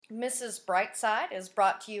Mrs. Brightside is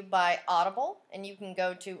brought to you by Audible, and you can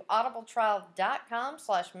go to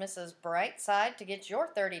audibletrial.com/Mrs. Brightside to get your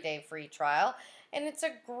 30-day free trial. And it's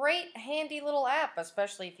a great, handy little app,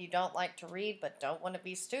 especially if you don't like to read but don't want to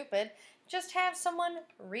be stupid. Just have someone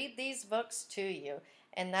read these books to you.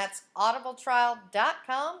 And that's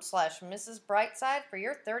audibletrial.com/Mrs. Brightside for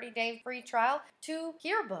your 30-day free trial to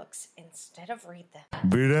hear books instead of read them.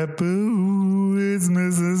 Boo, it's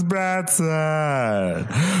Mrs.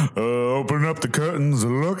 Brightside. Open up the curtains,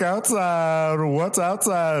 look outside. What's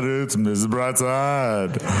outside? It's Mrs.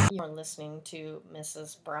 Brightside. You're listening to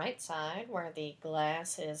Mrs. Brightside, where the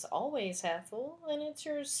glass is always half full, and it's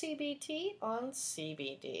your CBT on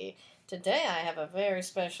CBD. Today I have a very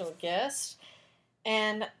special guest,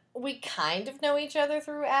 and we kind of know each other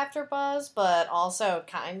through AfterBuzz, but also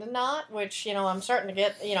kind of not, which, I'm starting to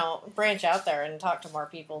get, branch out there and talk to more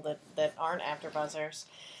people that aren't AfterBuzzers.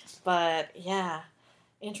 But, yeah,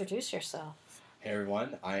 introduce yourself. Hey,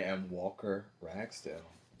 everyone. I am Walker Ragsdale.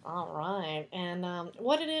 All right. And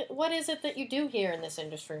what is it that you do here in this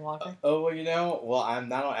industry, Walker? I'm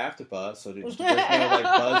not on AfterBuzz, so there's no,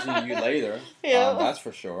 buzzing you later. Yeah. That's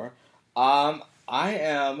for sure. I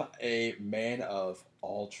am a man of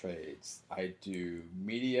all trades. I do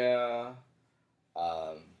media.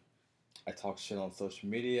 I talk shit on social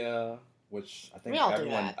media, which I think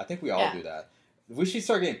we all do that. We should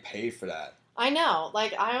start getting paid for that. I know.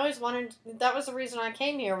 I always wanted. That was the reason I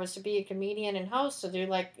came here, was to be a comedian and host, to do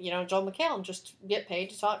Joel McHale, just get paid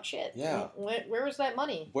to talk shit. Yeah. Where was that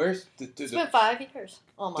money? Where's it's been 5 years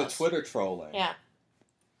almost. The Twitter trolling. Yeah.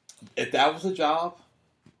 If that was a job,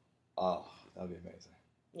 oh, that'd be amazing.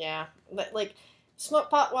 Yeah, smoke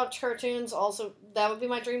pot, watch cartoons. Also, that would be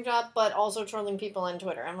my dream job. But also trolling people on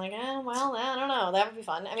Twitter. I'm like, I don't know. That would be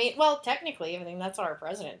fun. I mean, well, technically, everything that's what our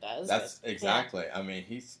president does. That's exactly. Yeah. I mean,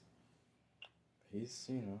 he's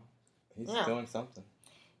doing something.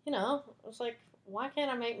 It's like, why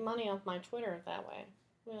can't I make money off my Twitter that way?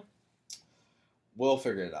 Yeah. We'll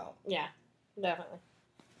figure it out. Yeah, definitely.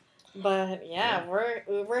 But yeah,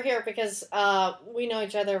 we're here because we know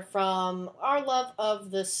each other from our love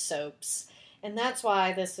of the soaps, and that's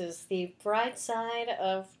why this is the bright side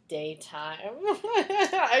of daytime.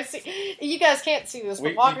 I see. You guys can't see this,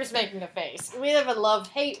 but Walker's making a face. We have a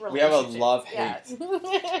love-hate relationship. We have a love-hate.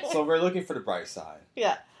 Yeah. So we're looking for the bright side.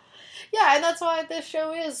 Yeah. Yeah, and that's why this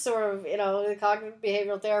show is sort of, the cognitive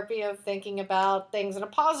behavioral therapy of thinking about things in a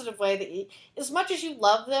positive way, that as much as you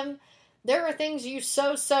love them, there are things you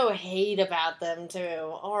so hate about them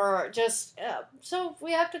too, or just, so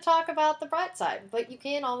we have to talk about the bright side, but you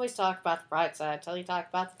can't always talk about the bright side until you talk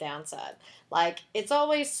about the downside. It's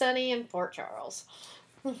always sunny in Port Charles.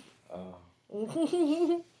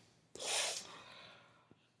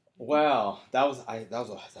 Well, I had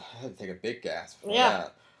to take a big gasp for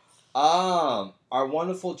that. Our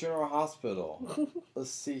wonderful General Hospital.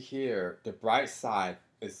 Let's see here. The bright side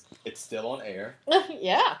it's still on air.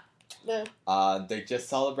 Yeah. They just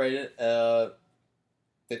celebrated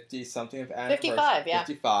 50-something of anniversary. 55, yeah.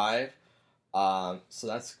 55. So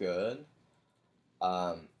that's good.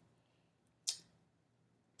 The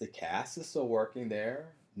cast is still working there.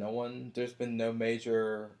 There's been no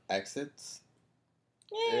major exits.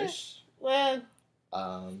 Ish. Well.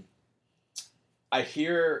 I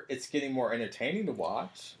hear it's getting more entertaining to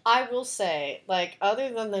watch. I will say,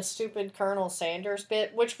 other than the stupid Colonel Sanders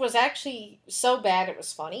bit, which was actually so bad it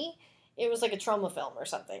was funny, it was like a trauma film or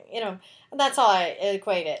something, and that's how I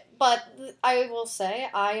equate it. But I will say,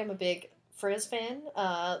 I am a big Frizz fan,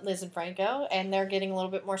 Liz and Franco, and they're getting a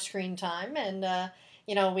little bit more screen time, and,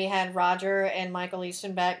 we had Roger and Michael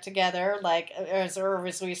Easton back together,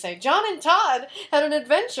 as we say, John and Todd had an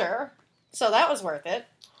adventure, so that was worth it.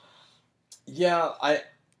 Yeah,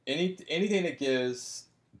 anything that gives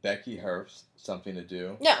Becky Herbst something to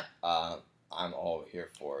do. Yeah. I'm all here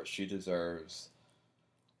for it. She deserves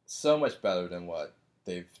so much better than what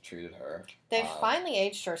they've treated her. They've finally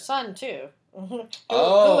aged her son too, who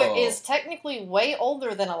is technically way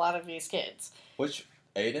older than a lot of these kids. Which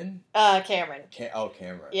Aiden? Cameron.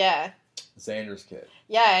 Cameron. Yeah. Xander's kid.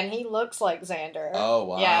 Yeah, and he looks like Xander. Oh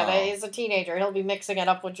wow. Yeah, he's a teenager. He'll be mixing it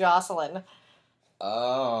up with Jocelyn.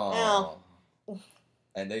 Oh.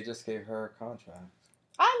 And they just gave her a contract.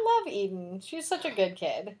 I love Eden. She's such a good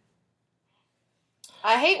kid.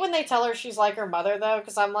 I hate when they tell her she's like her mother, though,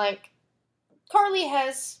 because I'm like, Carly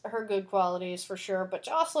has her good qualities for sure, but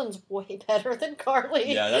Jocelyn's way better than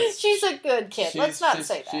Carly. Yeah, she's a good kid. Let's not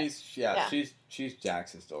say that. She's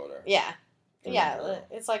Jax's daughter. Yeah. Yeah,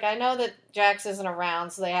 it's like, I know that Jax isn't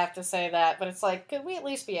around, so they have to say that, but it's like, could we at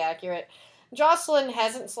least be accurate? Jocelyn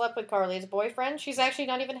hasn't slept with Carly's boyfriend. She's actually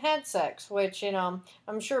not even had sex, which, I'm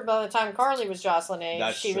sure by the time Carly was Jocelyn age,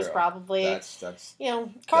 That's she was true. probably, That's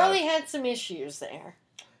Carly had some issues there.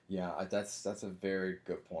 yeah. That's a very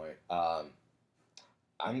good point.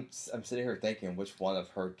 I'm sitting here thinking which one of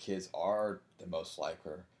her kids are the most like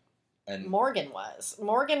her, and Morgan was.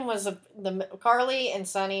 Morgan was the Carly and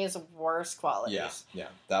Sonny's worst qualities. yeah,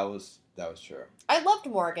 that was true. I loved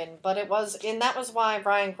Morgan, but that was why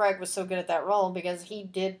Brian Craig was so good at that role, because he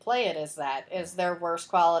did play it as their worst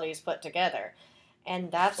qualities put together.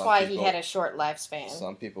 And that's why he had a short lifespan.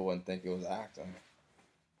 Some people wouldn't think it was acting.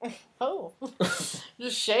 Oh,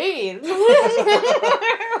 just shade.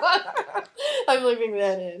 I'm leaving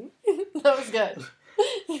that in. That was good.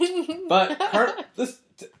 But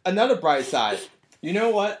another bright side. You know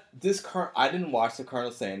what? I didn't watch the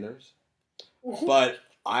Colonel Sanders, but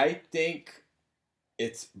I think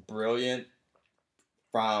it's brilliant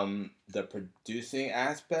from the producing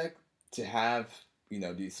aspect to have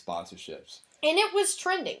these sponsorships. And it was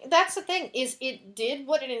trending. That's the thing, is it did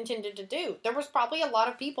what it intended to do. There was probably a lot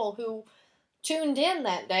of people who tuned in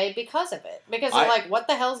that day because of it. Because they're like, what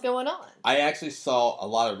the hell's going on? I actually saw a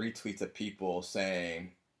lot of retweets of people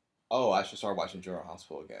saying, oh, I should start watching General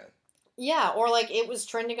Hospital again. Yeah, or like it was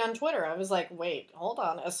trending on Twitter. I was like, wait, hold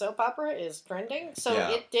on. A soap opera is trending? So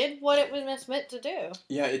it did what it was meant to do.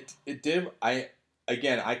 Yeah, it did. I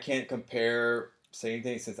can't compare saying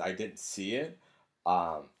things since I didn't see it.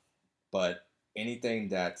 But anything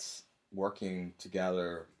that's working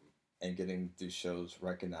together and getting these shows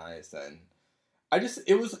recognized, and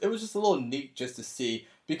it was just a little neat just to see,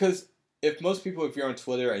 because if you're on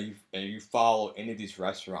Twitter and you follow any of these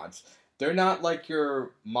restaurants, they're not like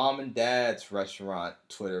your mom and dad's restaurant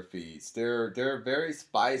Twitter feeds. They're very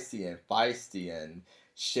spicy and feisty and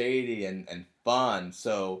shady and fun.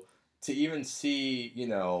 So to even see,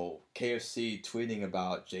 KFC tweeting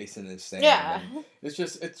about Jason and Sam, it's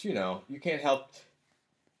you can't help.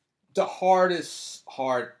 The hardest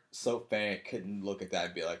soap fan couldn't look at that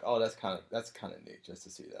and be like, oh, that's kind of neat just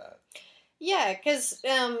to see that. Yeah, because,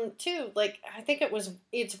 too, like, I think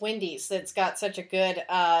it's Wendy's that's got such a good,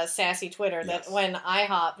 sassy Twitter that when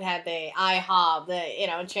IHOP had the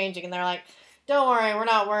IHOB, changing, and they're like, don't worry, we're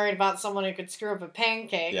not worried about someone who could screw up a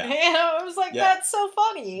pancake. Yeah. It was like, that's so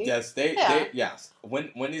funny. Yes, yes.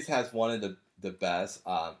 Wendy's has one of the best.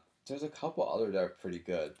 There's a couple other that are pretty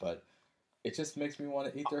good, but it just makes me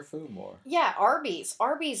want to eat their food more. Yeah, Arby's.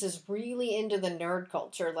 Arby's is really into the nerd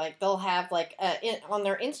culture. Like, they'll have, like, on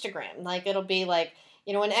their Instagram, like, it'll be, like,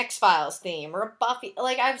 an X-Files theme or a Buffy.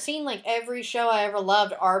 Like, I've seen, like, every show I ever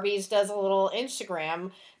loved, Arby's does a little Instagram,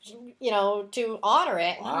 to honor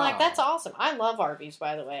it. And I'm like, that's awesome. I love Arby's,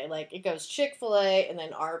 by the way. Like, it goes Chick-fil-A and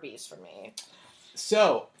then Arby's for me.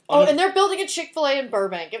 So... and they're building a Chick-fil-A in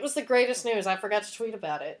Burbank. It was the greatest news. I forgot to tweet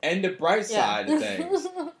about it. And the bright side of things,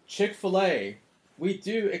 Chick-fil-A, we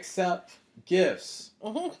do accept gifts.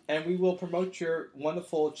 Mm-hmm. And we will promote your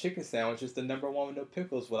wonderful chicken sandwich. It's the number one with no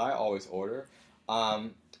pickles, what I always order.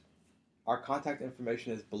 Our contact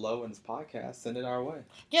information is below in this podcast. Send it our way.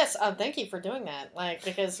 Yes, thank you for doing that.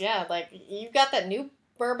 Because you've got that new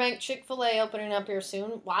Burbank Chick-fil-A opening up here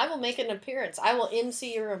soon. Well, I will make an appearance. I will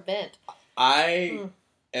MC your event. I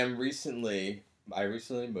recently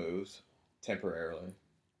moved temporarily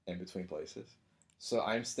in between places. So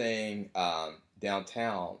I'm staying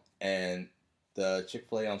downtown, and the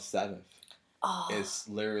Chick-fil-A on 7th is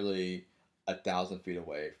literally 1,000 feet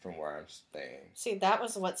away from where I'm staying. See, that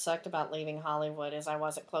was what sucked about leaving Hollywood, is I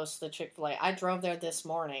wasn't close to the Chick-fil-A. I drove there this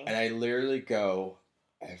morning. And I literally go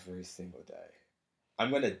every single day. I'm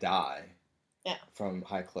going to die from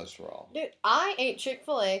high cholesterol. Dude, I ate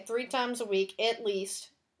Chick-fil-A 3 times a week at least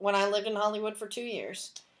when I lived in Hollywood for 2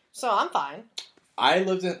 years. So I'm fine.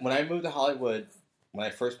 When I moved to Hollywood, when I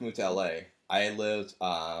first moved to LA, I lived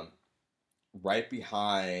right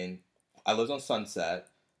behind, I lived on Sunset.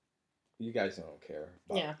 You guys don't care.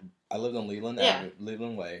 I lived on Leland Avenue,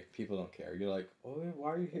 Leland Way. People don't care. You're like, oh,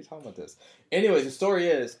 why are you here talking about this? Anyways, the story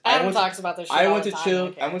is, Adam talks about this shit I all went the to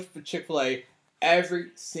time. I went to Chick-fil-A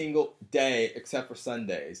every single day except for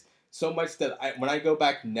Sundays. So much that when I go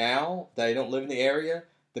back now that I don't live in the area,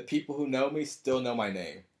 the people who know me still know my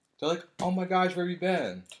name. They're like, oh my gosh, where have you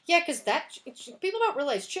been? Yeah, because people don't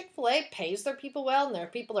realize Chick-fil-A pays their people well, and their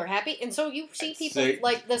people are happy, and so you see people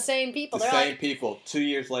like the same people. The same people 2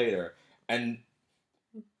 years later. And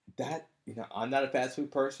that, I'm not a fast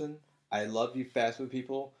food person. I love you fast food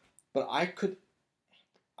people. But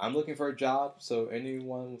I'm looking for a job, so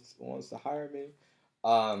anyone wants to hire me.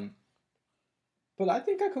 But I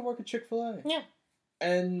think I could work at Chick-fil-A. Yeah.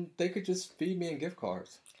 and they could just feed me in gift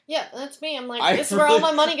cards. Yeah, that's me. I'm like, this is where all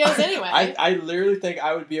my money goes anyway. I literally think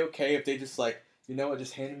I would be okay if they just like, you know what,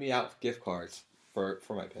 just handed me out gift cards for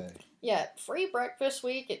my pay. Yeah, free breakfast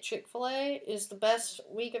week at Chick-fil-A is the best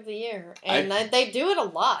week of the year. And they do it a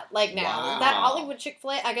lot. Like now, Wow. that Hollywood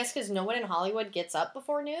Chick-fil-A, I guess because no one in Hollywood gets up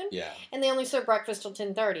before noon. Yeah. And they only serve breakfast till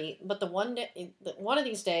 10:30. But one of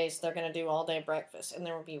these days, they're going to do all-day breakfast. And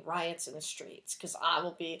there will be riots in the streets. Because I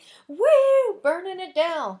will be, woo, burning it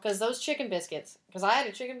down. Because those chicken biscuits. Because I had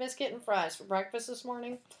a chicken biscuit and fries for breakfast this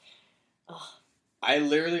morning. Ugh. I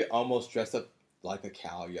literally almost dressed up like a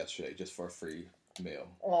cow yesterday just for a free meal.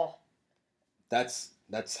 Oh. That's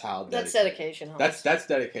how That's dedication, huh? That's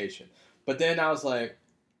dedication. But then I was like,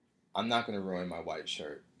 I'm not gonna ruin my white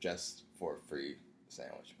shirt just for a free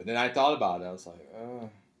sandwich. But then I thought about it. I was like,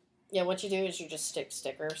 Yeah, what you do is you just stick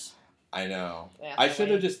stickers. I know. Yeah, I should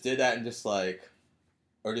have just did that and just like,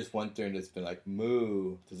 or just went through and just been like,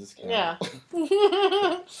 moo. Does this count? Yeah.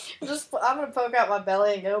 I'm gonna poke out my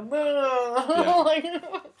belly and go moo.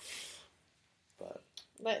 Yeah.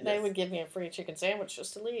 But they would give me a free chicken sandwich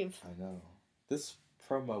just to leave. I know. This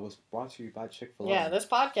promo was brought to you by Chick-fil-A. Yeah, this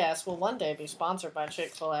podcast will one day be sponsored by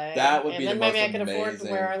Chick-fil-A. That would be and the then maybe most I could afford amazing-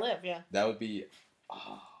 where I live. Yeah. That would be,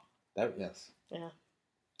 yes. Yeah.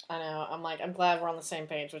 I know. I'm glad we're on the same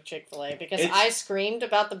page with Chick-fil-A because It's- I screamed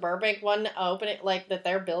about the Burbank one opening, like that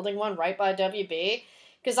they're building one right by WB.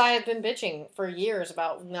 Because I have been bitching for years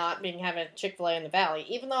about not having Chick-fil-A in the Valley,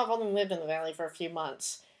 even though I've only lived in the Valley for a few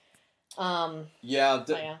months. Yeah,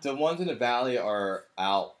 the ones in the Valley are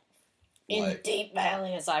out. In like, Deep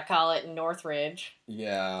Valley, as I call it, in Northridge.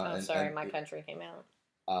 Yeah. My country came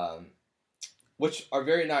out. Which are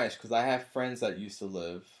very nice because I have friends that used to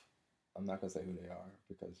live. I'm not gonna say who they are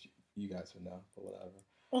because you guys would know, but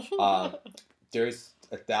whatever. There's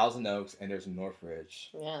a Thousand Oaks and there's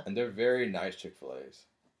Northridge. Yeah. And they're very nice Chick-fil-A's.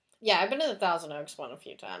 Yeah, I've been to the Thousand Oaks one a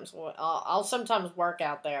few times. I'll sometimes work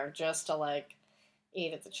out there just to like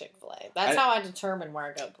eat at the Chick-fil-A. That's how I determine where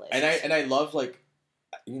I go places. And I love like,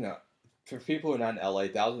 you know, for people who are not in LA,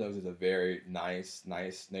 Thousand Oaks is a very nice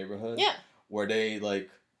neighborhood. Yeah. Where they like,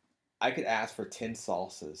 I could ask for 10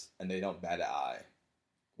 sauces and they don't bat an eye.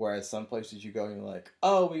 Whereas some places you go and you're like,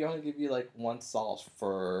 oh, we only give you like one sauce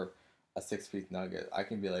for a 6-piece nugget. I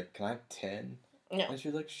can be like, can I have 10? Yeah. And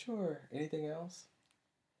she's like, sure. Anything else?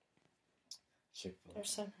 Chick-fil-A. They're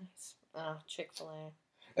so nice. Oh, Chick-fil-A.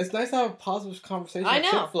 It's nice to have a positive conversation I with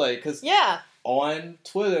know. Chick-fil-A because Yeah. on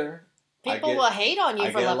Twitter, People will hate on you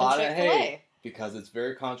I for get a loving lot of Chick-fil-A. hate because it's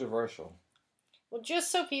very controversial. Well,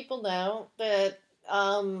 just so people know that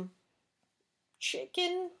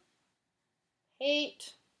chicken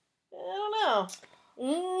hate, I don't know.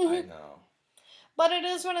 I know. But it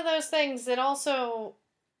is one of those things that also,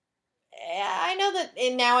 I know that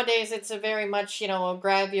nowadays it's a very much,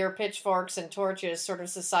 grab your pitchforks and torches sort of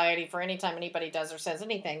society for any time anybody does or says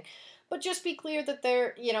anything. But just be clear that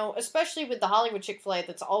they're, especially with the Hollywood Chick-fil-A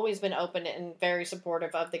that's always been open and very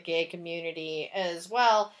supportive of the gay community as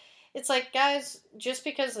well. It's like, guys, just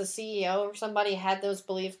because the CEO or somebody had those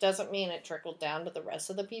beliefs doesn't mean it trickled down to the rest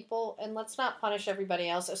of the people. And let's not punish everybody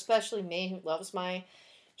else, especially me who loves my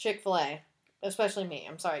Chick-fil-A. Especially me.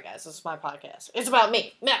 I'm sorry, guys. This is my podcast. It's about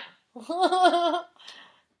me. Now.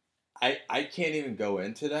 I can't even go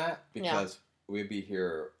into that because we'd be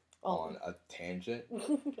here on a tangent.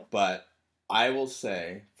 But I will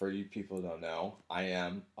say, for you people who don't know, I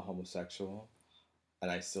am a homosexual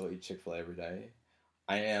and I still eat Chick-fil-A every day.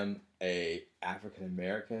 I am a African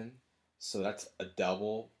American, so that's a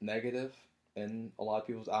double negative in a lot of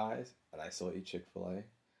people's eyes, and I still eat Chick-fil-A.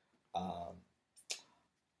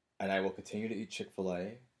 And I will continue to eat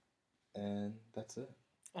Chick-fil-A, and that's it.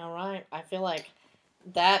 All right. I feel like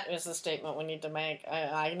that is the statement we need to make.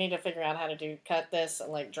 I need to figure out how to cut this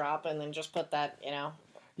and drop and then just put that,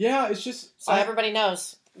 Yeah, it's just... So everybody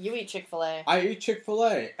knows you eat Chick-fil-A. I eat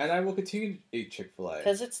Chick-fil-A, and I will continue to eat Chick-fil-A.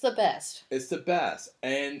 Because it's the best. It's the best.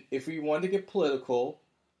 And if we want to get political,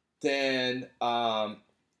 then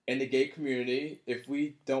in the gay community, if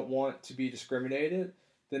we don't want to be discriminated,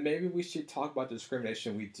 then maybe we should talk about the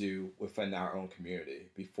discrimination we do within our own community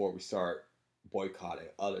before we start boycotting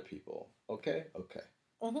other people. Okay? Okay.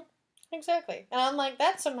 Mm-hmm. Exactly. And I'm like,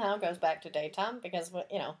 that somehow goes back to daytime because,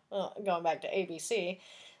 going back to ABC,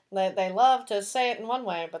 they love to say it in one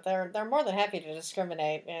way, but they're more than happy to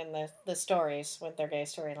discriminate in the stories with their gay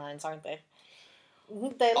storylines, aren't they?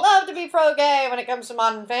 They love to be pro-gay when it comes to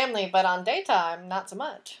Modern Family, but on daytime, not so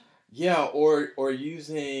much. Yeah, or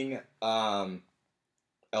using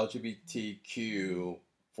LGBTQ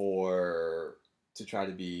to try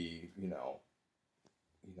to be,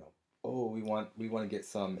 oh, we want to get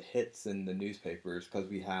some hits in the newspapers because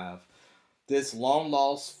we have this long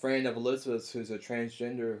lost friend of Elizabeth's who's a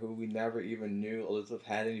transgender who we never even knew Elizabeth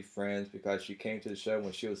had any friends because she came to the show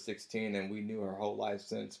when she was 16 and we knew her whole life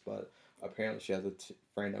since, but apparently she has a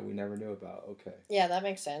friend that we never knew about. Okay. Yeah, that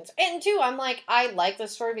makes sense. And two, I'm like, I like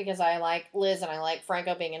this story because I like Liz and I like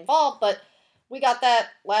Franco being involved, but we got that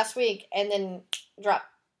last week and then drop.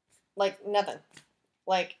 Like, nothing.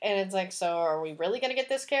 Like, and it's like, so are we really going to get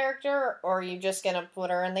this character, or are you just going to put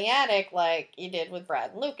her in the attic like you did with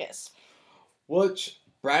Brad and Lucas? Which,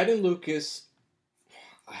 Brad and Lucas,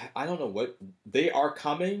 I don't know what, they are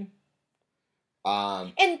coming.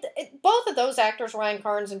 And both of those actors, Ryan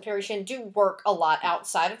Carnes and Perry Shin, do work a lot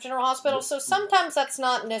outside of General Hospital, so sometimes that's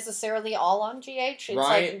not necessarily all on GH. It's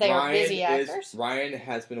like they are busy actors. Ryan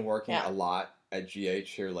has been working a lot at GH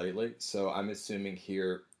here lately, so I'm assuming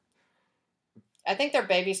here... I think their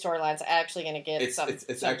baby storyline's actually going to get it's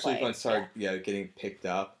actually going to start getting picked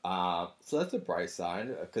up. So that's a bright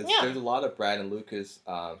sign because there's a lot of Brad and Lucas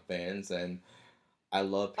fans, and I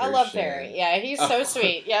love Perry. Perry. Yeah, he's so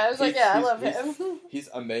sweet. Yeah, I was like, I love him. He's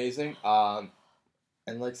amazing. And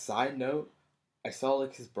like side note, I saw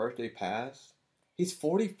like his birthday pass. He's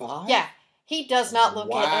 45. Yeah. He does not look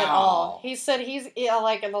it at all. He said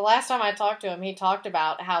like the last time I talked to him, he talked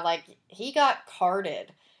about how like he got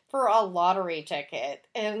carded for a lottery ticket,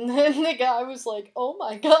 and then the guy was like, "Oh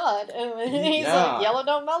my god!" And he's like, "Yellow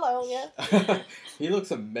don't mellow." Yeah, he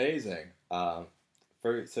looks amazing. So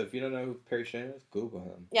if you don't know who Perry Shin is, Google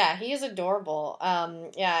him. Yeah, he is adorable.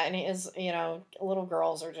 Yeah, and he is. Little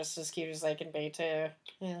girls are just as cute as they can be too.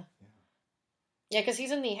 Yeah. Yeah, because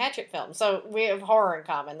he's in the Hatchet film, so we have horror in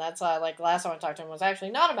common. That's like last time I talked to him was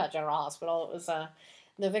actually not about General Hospital. It was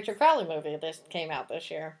the Victor Crowley movie that came out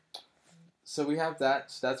this year. So we have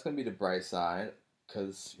that. So that's going to be the bright side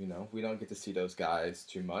because we don't get to see those guys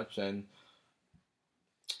too much, and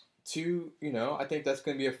I think that's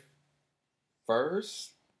going to be a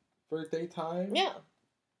first for daytime. Yeah.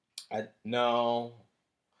 No.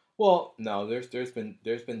 There's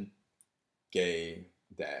been gay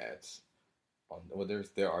dads.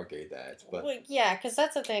 There are gay dads, but yeah, because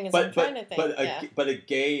that's the thing. I'm trying to think. But a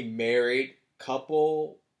gay married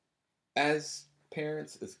couple as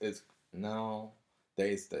parents is no.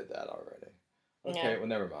 They did that already. Okay, well,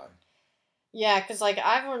 never mind. Yeah, because like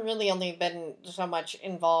I've really only been so much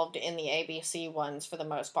involved in the ABC ones for the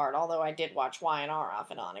most part. Although I did watch Y&R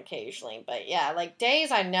off and on occasionally, but yeah, like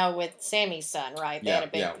Days I know with Sammy's son, right? They had a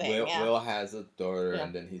big thing. Will has a daughter,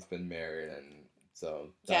 and then he's been married, and so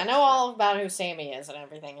I know all about who Sammy is and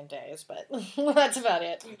everything in Days, but that's about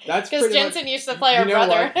it. That's because Jensen used to play her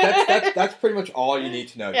brother. That's pretty much all you need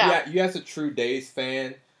to know. Yeah, you as a true Days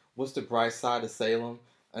fan, what's the bright side of Salem?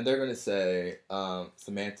 And they're gonna say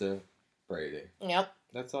Samantha Brady. Yep.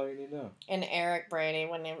 That's all you need to know. And Eric Brady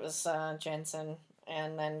when it was Jensen,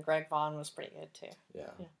 and then Greg Vaughn was pretty good too.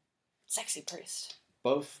 Yeah. Sexy priest.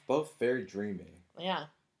 Both very dreamy. Yeah.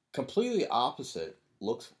 Completely opposite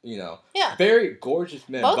looks, Yeah. Very gorgeous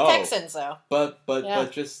men. Both Texans though.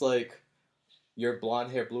 But just like your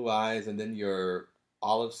blonde hair, blue eyes, and then your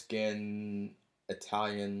olive skin,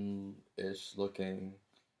 Italian-ish looking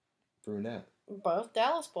brunette. Both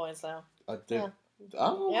Dallas boys though.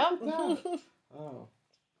 Oh, yep. Oh.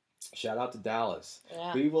 Shout out to Dallas.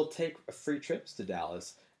 Yeah. We will take free trips to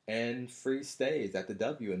Dallas and free stays at the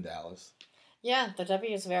W in Dallas. Yeah, the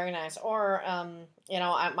W is very nice. Or,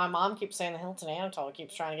 my mom keeps saying the Hilton Anatole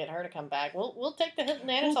keeps trying to get her to come back. We'll take the Hilton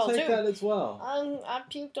Anatole too. We'll take too. that as well. I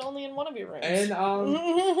puked only in one of your rooms.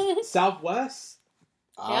 And Southwest.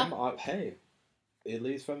 Yeah. Hey, it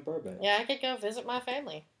leaves from Burbank. Yeah, I could go visit my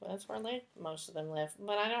family. That's where most of them live.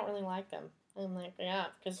 But I don't really like them. I'm like, yeah,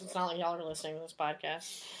 because it's not like y'all are listening to this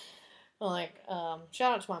podcast. I'm like,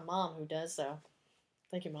 shout out to my mom who does, though.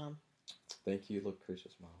 Thank you, Mom. Thank you,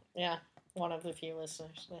 Lucretia's mom. Yeah, one of the few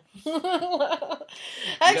listeners.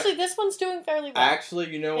 Actually, this one's doing fairly well. Actually,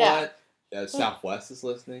 you know what? Southwest is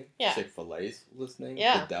listening. Yeah. Chick-fil-A's listening.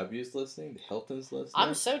 Yeah. The W's listening. The Hilton's listening.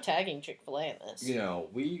 I'm so tagging Chick-fil-A in this.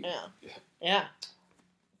 Yeah.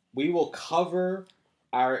 We will cover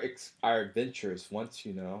our adventures once,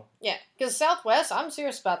 Yeah, because Southwest, I'm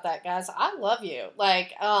serious about that, guys. I love you.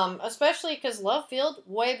 Like, especially because Love Field,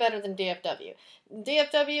 way better than DFW.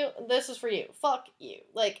 DFW, this is for you. Fuck you.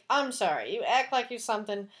 Like, I'm sorry. You act like you're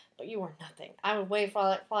something, but you are nothing. I would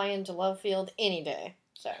fly into Love Field any day.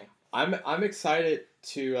 Sorry. I'm excited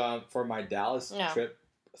for my Dallas trip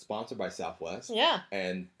sponsored by Southwest. Yeah.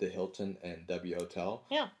 And the Hilton and W Hotel.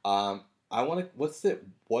 Yeah. I want to. What's it?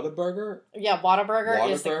 Whataburger? Yeah, Whataburger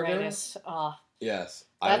is the greatest. Yes.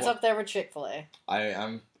 That's up there with Chick-fil-A.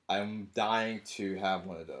 I I'm dying to have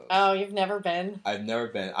one of those. Oh, you've never been? I've never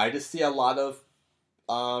been. I just see a lot of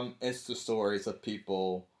Insta stories of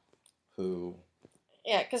people who...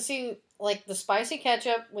 Yeah, because see, like, the spicy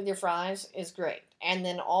ketchup with your fries is great. And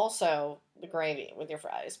then also the gravy with your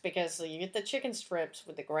fries. Because you get the chicken strips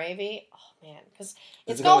with the gravy. Oh, man. Because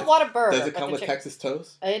it's called Whataburger. Does it come with Texas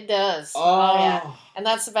toast? It does. Oh, yeah. And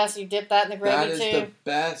that's the best. You dip that in the gravy, too. That is the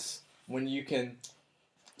best when you can...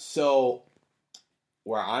 So,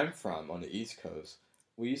 where I'm from, on the East Coast,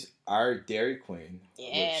 our Dairy Queen.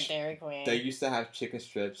 Yeah, Dairy Queen. They used to have chicken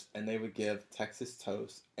strips, and they would give Texas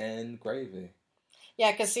toast and gravy.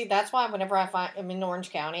 Yeah, because see, that's why whenever I'm in Orange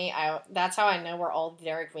County, that's how I know where all the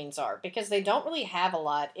Dairy Queens are. Because they don't really have a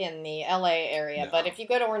lot in the LA area. No. But if you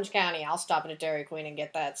go to Orange County, I'll stop at a Dairy Queen and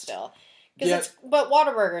get that still. But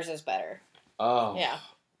Whataburgers is better. Oh. Yeah.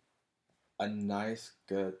 A nice,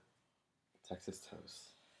 good Texas toast.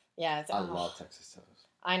 Yeah. I love Texas toast.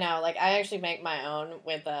 I know. Like, I actually make my own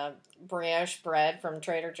with brioche bread from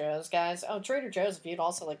Trader Joe's, guys. Oh, Trader Joe's, if you'd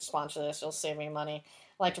also like to sponsor this, you'll save me money.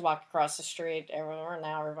 I like to walk across the street everywhere.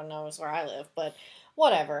 Now everyone knows where I live, but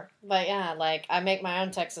whatever. But yeah, like, I make my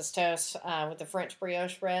own Texas toast with the French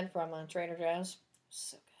brioche bread from Trader Joe's.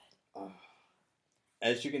 So good.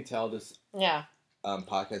 As you can tell, this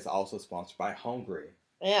podcast is also sponsored by Hungry.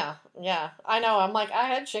 Yeah. I know. I'm like, I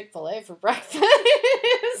had Chick-fil-A for breakfast.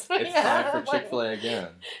 It's time for Chick-fil-A again.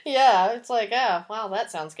 Yeah, it's like, oh, wow,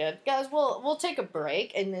 that sounds good. Guys, we'll take a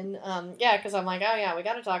break, and then, because I'm like, oh, yeah, we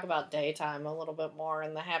got to talk about daytime a little bit more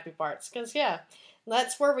and the happy parts, because,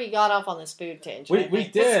 that's where we got off on this food tangent. We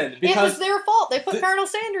did, because... It was their fault. They put Colonel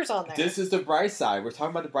Sanders on there. This is the bright side. We're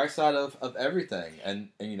talking about the bright side of everything, and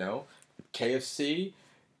you know, KFC,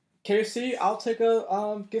 I'll take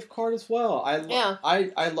a gift card as well.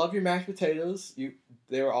 I love your mashed potatoes.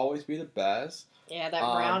 They will always be the best. Yeah, that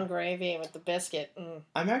brown gravy with the biscuit. Mm.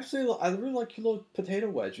 I really like your little potato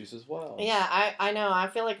wedges as well. Yeah, I know. I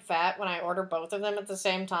feel like fat when I order both of them at the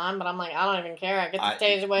same time, but I'm like, I don't even care. I get the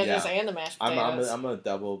potato wedges and the mashed potatoes. I'm a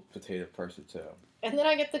double potato person too. And then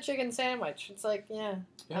I get the chicken sandwich. It's like,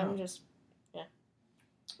 I'm just,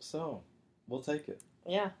 So, we'll take it.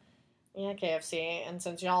 Yeah. Yeah, KFC, and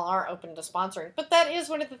since y'all are open to sponsoring. But that is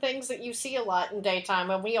one of the things that you see a lot in daytime,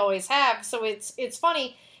 and we always have, so it's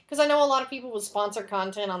funny, because I know a lot of people with sponsored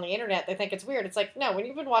content on the internet, they think it's weird. It's like, no, when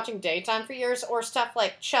you've been watching daytime for years, or stuff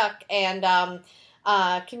like Chuck and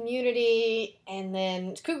Community, and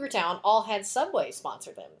then Cougar Town, all had Subway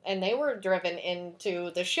sponsor them, and they were driven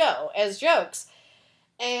into the show as jokes.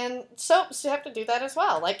 And soaps have to do that as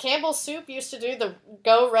well. Like Campbell's Soup used to do the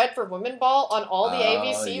Go Red for Women Ball on all the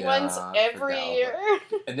ABC ones every year.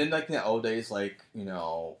 And then, like, in the old days, like, you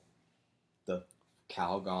know, the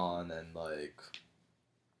Calgon and, like,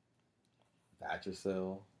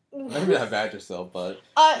 Vagisil. Maybe not Vagisil, but...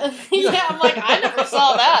 I'm like, I never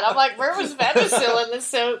saw that. I'm like, where was Vagisil in this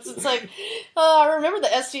soaps? It's like, I remember the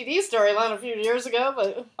STD storyline a few years ago,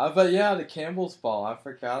 but... But yeah, the Campbell's Ball. I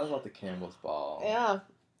forgot about the Campbell's Ball. Yeah.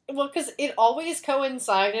 Well, because it always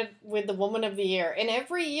coincided with the Woman of the Year. And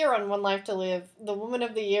every year on One Life to Live, the Woman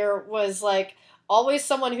of the Year was, like, always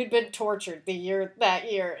someone who'd been tortured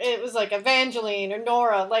that year. It was, like, Evangeline or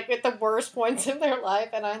Nora, like, at the worst points in their life,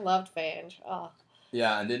 and I loved Vange. Oh.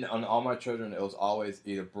 Yeah, and then on All My Children, it was always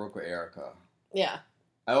either Brooke or Erica. Yeah.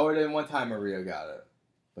 I ordered it one time, Maria got it.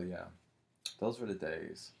 But yeah, those were the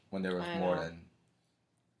days when there was more than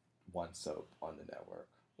one soap on the network.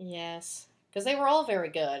 Yes. Because they were all very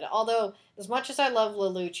good. Although, as much as I love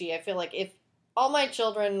Lelouch, I feel like if All My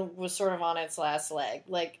Children was sort of on its last leg,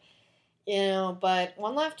 like, you know, but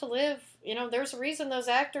One Life to Live, you know, there's a reason those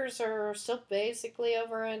actors are still basically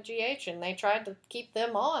over at GH, and they tried to keep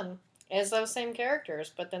them on as those same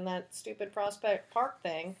characters, but then that stupid Prospect Park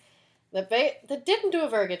thing, that didn't do a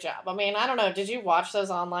very good job. I mean, I don't know, did you watch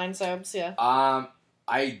those online soaps? Yeah.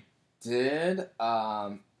 I did.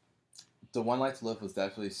 The One Life to Live was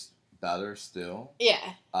definitely better still.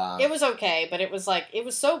 Yeah. It was okay, but it was like, it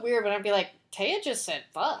was so weird when I'd be like, Taya just said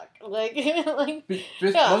fuck. Like,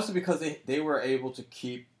 mostly because they were able to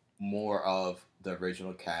keep more of the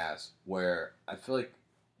original cast, where I feel like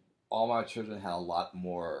All My Children had a lot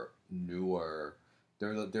more newer.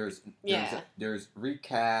 There's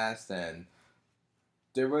recast, and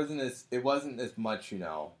it wasn't as much, you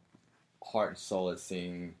know, heart and soul as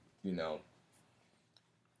seeing, you know,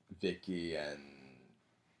 Vicky and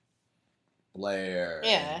Blair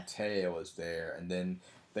and Taya was there, and then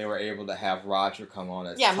they were able to have Roger come on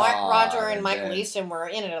as Todd, Roger and Mike Leeson were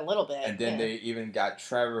in it a little bit, and then they even got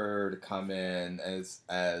Trevor to come in as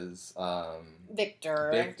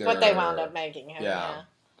Victor, what they wound up making him. Yeah.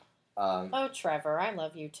 Oh, Trevor, I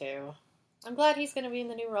love you too. I'm glad he's going to be in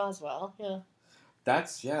the new Roswell. Yeah.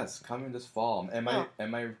 That's coming this fall. And my Oh.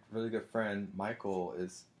 and my really good friend Michael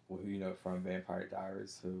is who you know from Vampire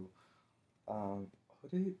Diaries. Who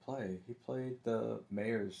did he play? He played the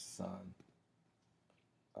mayor's son.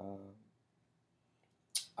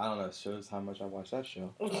 I don't know. It shows how much I watch that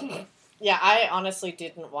show. Yeah, I honestly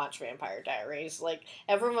didn't watch Vampire Diaries. Like,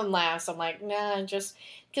 everyone laughs. I'm like, nah, just...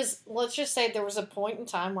 Because, let's just say there was a point in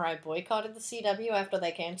time where I boycotted the CW after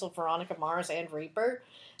they canceled Veronica Mars and Reaper.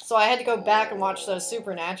 So I had to go back and watch those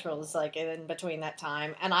Supernaturals, like, in between that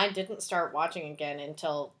time. And I didn't start watching again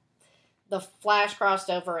until the Flash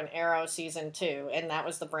crossed over in Arrow Season 2. And that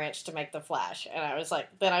was the branch to make the Flash. And I was like...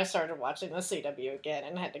 Then I started watching the CW again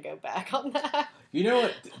and had to go back on that. You know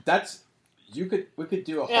what? That's... We could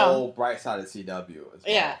do a whole bright side of CW as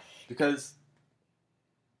well. Yeah. Because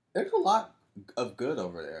there's a lot of good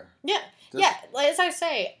over there. Yeah. Yeah, as I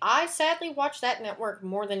say, I sadly watch that network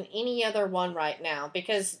more than any other one right now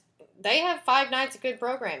because they have 5 nights of good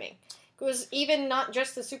programming. Because even not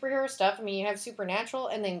just the superhero stuff, I mean, you have Supernatural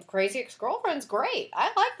and then Crazy Ex-Girlfriend's great. I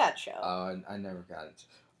like that show. I never got it.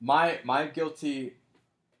 My guilty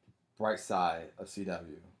bright side of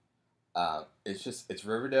CW, it's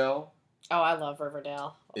Riverdale. Oh, I love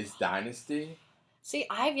Riverdale. It's Dynasty. See,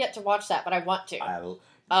 I have yet to watch that, but I want to.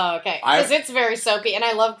 Oh, okay. Because it's very soapy, and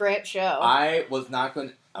I love Grant's show. I was not going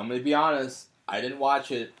to... I'm going to be honest. I didn't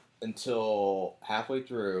watch it until halfway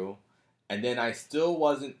through, and then I still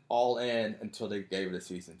wasn't all in until they gave it a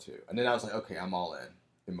season 2. And then I was like, okay, I'm all in,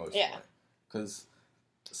 emotionally. Yeah. Because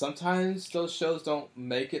sometimes those shows don't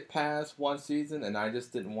make it past one season, and I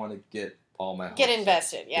just didn't want to get all my... Get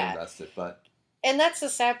invested, but... And that's the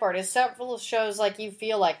sad part, is several shows, like, you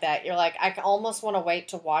feel like that. You're like, I almost want to wait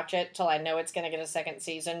to watch it till I know it's going to get a second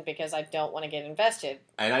season because I don't want to get invested.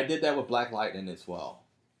 And I did that with Black Lightning as well.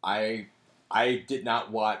 I did not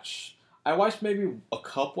watch... I watched maybe a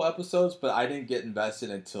couple episodes, but I didn't get invested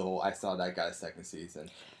until I saw that got a second season.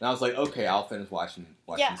 And I was like, okay, I'll finish watching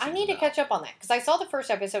yeah, I need to catch up on that, because I saw the first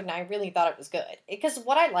episode and I really thought it was good. Because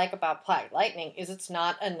what I like about Black Lightning is it's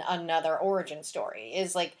not another origin story.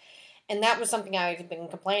 Is like... And that was something I had been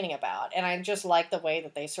complaining about. And I just like the way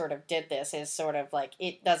that they sort of did this, is sort of like,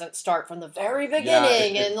 it doesn't start from the very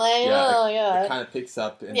beginning. It kind of picks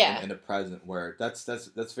up in the present, where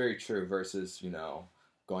that's very true, versus, you know,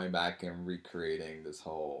 going back and recreating this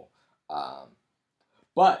whole,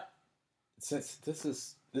 but since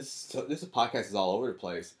this podcast is all over the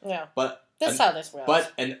place. Yeah. But this is how this works.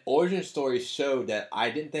 But an origin story show that I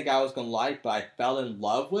didn't think I was going to like, but I fell in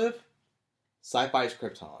love with, Sci-Fi's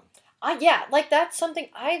Krypton. Yeah, like, that's something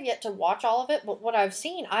I have yet to watch all of it, but what I've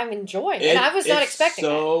seen, I'm enjoying. And I was not expecting that.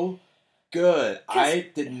 It's so good. I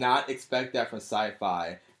did not expect that from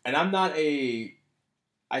Sci-Fi. And I'm not I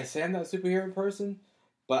say I'm not a superhero person,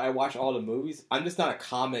 but I watch all the movies. I'm just not a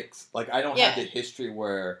comics, like, I don't have the history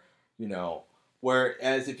where, you know,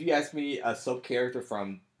 whereas if you ask me a soap character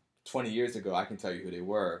from 20 years ago, I can tell you who they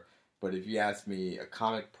were. But if you ask me a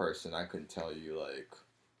comic person, I couldn't tell you, like,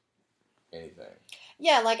 anything.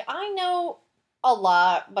 Yeah, like, I know a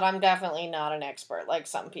lot, but I'm definitely not an expert like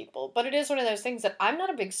some people. But it is one of those things that I'm not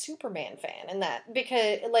a big Superman fan in that,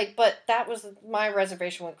 because, like, but that was my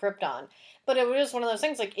reservation with Krypton. But it was one of those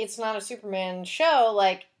things, like, it's not a Superman show,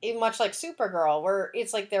 like, much like Supergirl, where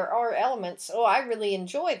it's like there are elements, I really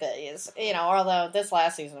enjoy these, you know, although this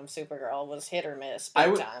last season of Supergirl was hit or miss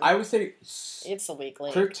big time. I would say... It's the weak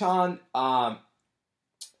link. Krypton,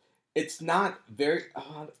 it's not very...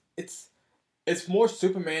 It's more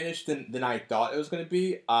Superman-ish than I thought it was going to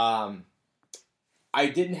be. I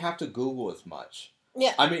didn't have to Google as much.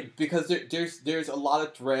 Yeah. I mean, because there's a lot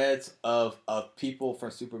of threads of people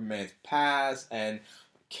from Superman's past and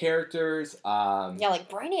characters. Yeah, like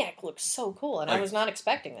Brainiac looks so cool, and like, I was not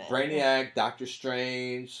expecting that. Brainiac, Doctor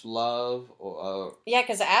Strange, Love. Yeah,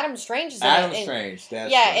 because Adam Strange is Strange.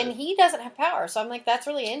 That's right. And he doesn't have power, so I'm like, that's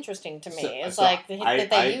really interesting to me. That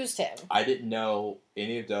they used him. I didn't know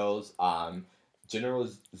any of those. General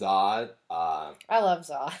Zod. I love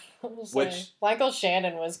Zod. Michael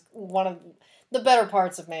Shannon was one of the better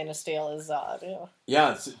parts of Man of Steel is Zod. Yeah.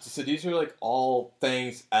 Yeah. So these are like all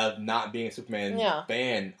things of not being a Superman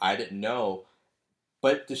fan I didn't know,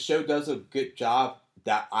 but the show does a good job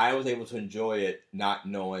that I was able to enjoy it not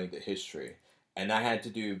knowing the history, and I had to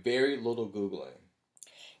do very little Googling.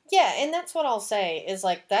 Yeah, and that's what I'll say, is,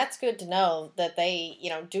 like, that's good to know that they, you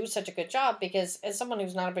know, do such a good job, because as someone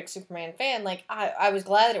who's not a big Superman fan, like, I was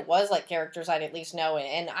glad that it was, like, characters I'd at least know,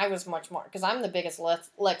 and I was much more, because I'm the biggest Lex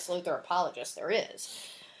Luthor apologist there is.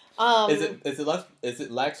 Is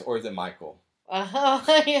it Lex or is it Michael?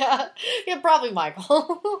 Yeah, probably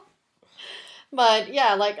Michael. But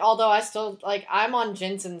yeah, like, although I still, like, I'm on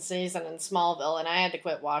Jensen's season in Smallville, and I had to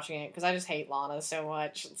quit watching it because I just hate Lana so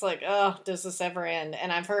much. It's like, oh, does this ever end?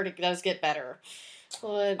 And I've heard it does get better.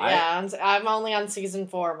 But yeah, I'm only on season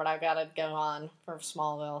 4, but I've got to go on for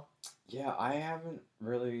Smallville. Yeah, I haven't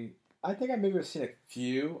really. I think I maybe have seen a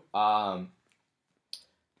few.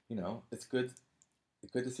 It's good.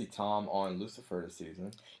 It's good to see Tom on Lucifer this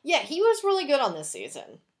season. Yeah, he was really good on this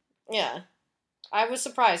season. Yeah, I was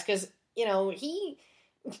surprised because he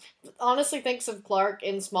honestly thinks of Clark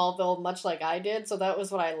in Smallville much like I did, so that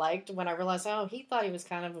was what I liked when I realized, oh, he thought he was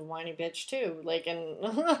kind of a whiny bitch too. Like, and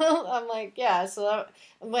I'm like, yeah. So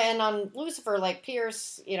when on Lucifer, like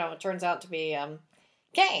Pierce, it turns out to be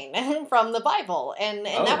Cain from the Bible, and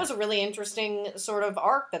that was a really interesting sort of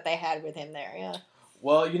arc that they had with him there. Yeah.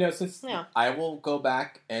 Well, since I will go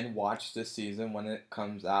back and watch this season when it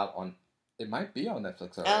comes out on, it might be on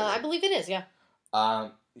Netflix already. I believe it is. Yeah.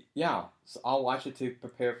 Yeah, so I'll watch it to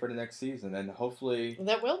prepare for the next season, and hopefully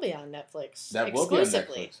that will be on Netflix. That will be on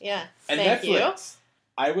Netflix. Yeah, and thank Netflix.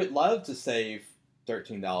 I would love to save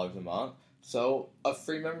 $13 a month, so a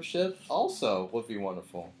free membership also would be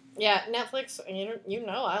wonderful. Yeah, Netflix. You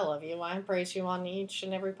know I love you. I praise you on each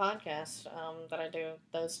and every podcast that I do.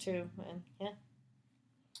 Those two, and yeah.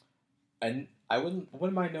 And I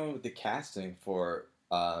wouldn't mind knowing the casting for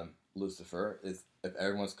Lucifer is. If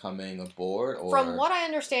everyone's coming aboard, or from what I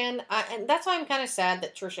understand, and that's why I'm kind of sad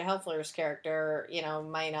that Tricia Helfer's character,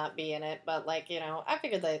 may not be in it. But I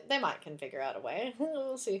figured they might can figure out a way.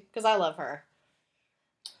 We'll see, because I love her.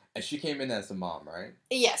 And she came in as the mom, right?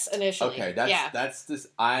 Yes, initially. Okay, that's this.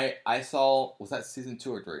 I saw. Was that season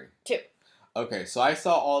 2 or 3? 2. Okay, so I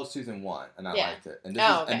saw all of season 1 and I liked it, and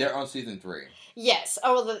and they're on season 3. Yes.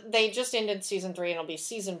 Oh, well, they just ended season 3, and it'll be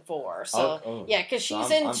season 4. So yeah, because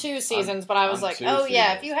she's in 2 seasons. But I was like, oh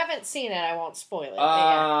yeah, if you haven't seen it, I won't spoil it.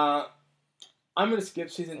 I'm gonna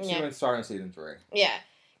skip season 2 and start on season 3. Yeah,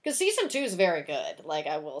 because season 2 is very good. Like,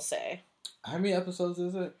 I will say. How many episodes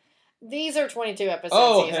is it? These are 22 episodes.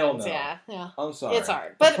 Oh, seasons. hell no. Yeah. I'm sorry. It's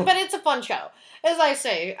hard. But it's a fun show. As I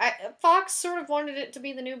say, Fox sort of wanted it to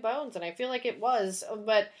be the new Bones, and I feel like it was.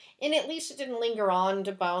 And at least it didn't linger on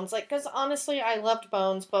to Bones. Like, because honestly, I loved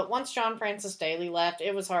Bones, but once John Francis Daly left,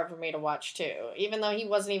 it was hard for me to watch too. Even though he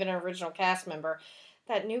wasn't even an original cast member.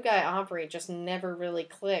 That new guy, Aubrey, just never really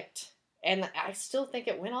clicked. And I still think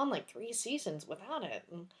it went on like 3 seasons without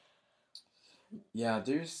it. Yeah,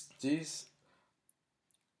 there's these...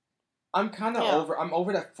 I'm kind of over. I'm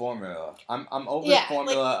over that formula. I'm over the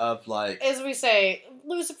formula of like. As we say,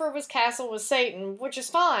 Lucifer was Castle with Satan, which is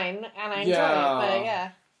fine, and I enjoy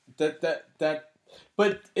it. But yeah.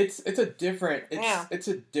 But it's a different. It's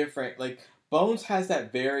a different, like, Bones has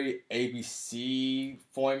that very ABC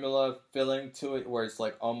formula feeling to it, where it's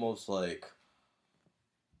like almost like.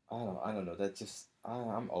 I don't know. That just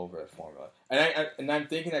I'm over that formula, and I'm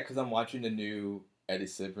thinking that because I'm watching the new Eddie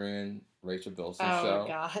Cibrian, Rachel Bilson show. Oh,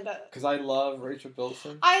 God. Because I love Rachel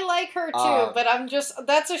Bilson. I like her, too, but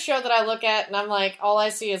that's a show that I look at, and I'm like, all I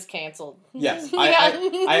see is canceled. Yes.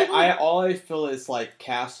 All I feel is, like,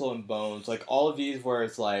 Castle and Bones. Like, all of these where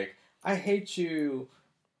it's like, I hate you.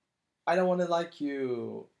 I don't want to like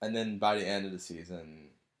you. And then by the end of the season,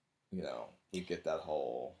 you get that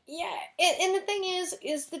whole... Yeah, and the thing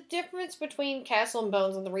is the difference between Castle and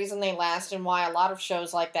Bones and the reason they last and why a lot of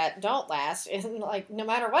shows like that don't last, and, like, no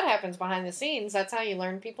matter what happens behind the scenes, that's how you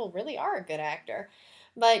learn people really are a good actor.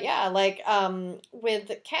 But, yeah, like,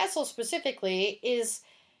 with Castle specifically, is...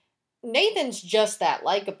 Nathan's just that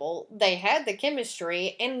likable. They had the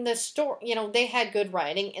chemistry, and the story, they had good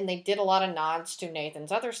writing, and they did a lot of nods to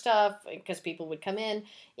Nathan's other stuff, because people would come in,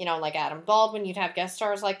 like Adam Baldwin, you'd have guest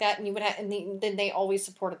stars like that, and you would have, then they always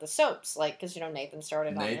supported the soaps, like, because, Nathan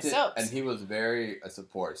started on the soaps. And he was very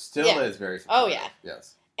supportive, is very supportive. Oh, yeah.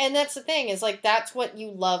 Yes. And that's the thing, is like, that's what you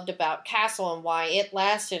loved about Castle and why it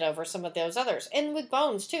lasted over some of those others. And with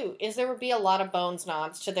Bones, too, is there would be a lot of Bones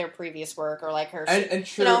nods to their previous work, or like her, and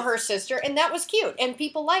true. Her sister, and that was cute, and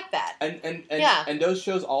people like that. And those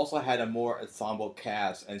shows also had a more ensemble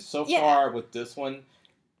cast, and so far with this one,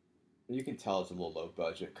 you can tell it's a little low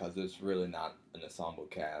budget, because it's really not an ensemble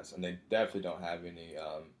cast, and they definitely don't have any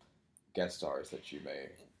guest stars that you may...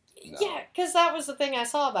 No. Yeah, because that was the thing I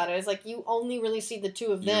saw about it. Is like you only really see the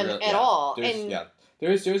two of them at all.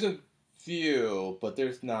 There's a few, but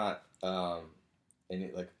there's not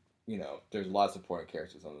any, like, there's a lot of supporting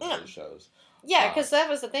characters on those shows. Yeah, because that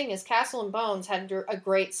was the thing, is Castle and Bones had a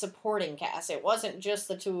great supporting cast. It wasn't just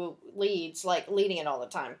the two leads, like, leading it all the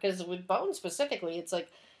time. Because with Bones specifically, it's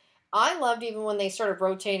like, I loved even when they started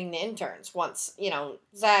rotating the interns once,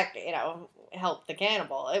 Zach, helped the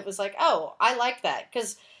cannibal. It was like, oh, I like that.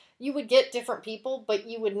 Because you would get different people, but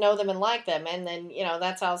you would know them and like them. And then,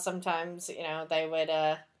 that's how sometimes, they would,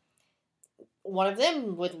 one of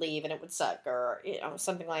them would leave and it would suck or,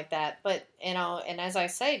 something like that. But, and as I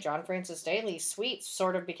say, John Francis Daly's Sweets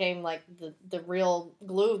sort of became like the real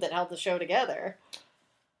glue that held the show together.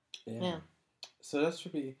 Yeah. So that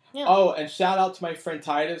should be... Yeah. Oh, and shout out to my friend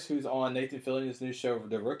Titus, who's on Nathan Fillion's new show,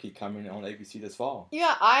 The Rookie, coming on ABC this fall.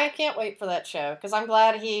 Yeah, I can't wait for that show, because I'm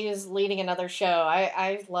glad he's leading another show.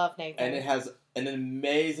 I love Nathan. And it has an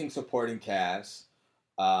amazing supporting cast.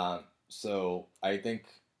 So I think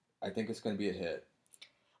it's going to be a hit.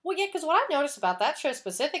 Well, yeah, because what I've noticed about that show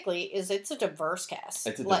specifically is it's a diverse cast.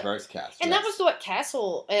 It's a diverse cast. And that was what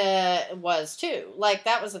Castle was, too. Like,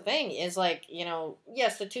 that was the thing, is like,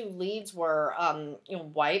 yes, the two leads were,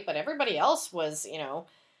 white, but everybody else was,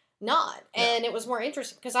 not. Yeah. And it was more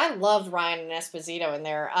interesting, because I loved Ryan and Esposito in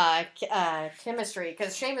their chemistry,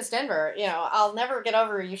 because Seamus Denver, I'll never get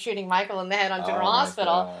over you shooting Michael in the head on General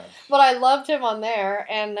Hospital, gosh. but I loved him on there,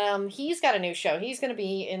 and he's got a new show. He's going to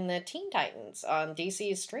be in the Teen Titans on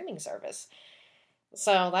DC's streaming service.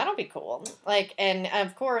 So that'll be cool. Like, and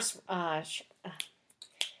of course,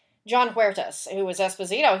 John Huertas, who was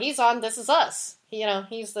Esposito, he's on This Is Us.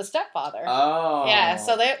 He's the stepfather. Oh. Yeah,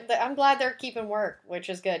 so I'm glad they're keeping work, which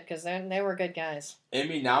is good, because they were good guys.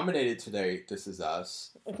 Emmy nominated today, This Is Us,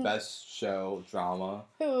 Best Show Drama.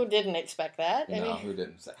 Who didn't expect that? Who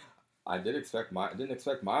didn't say? I didn't expect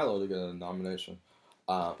Milo to get a nomination.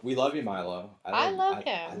 We love you, Milo. I love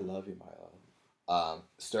him. I love you, Milo.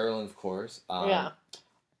 Sterling, of course. Yeah.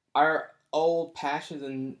 Our old Passions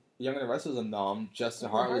and Young and the Restless alum, Justin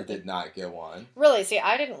Hartley, did not get one. Really? See,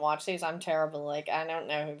 I didn't watch these. I'm terrible. Like, I don't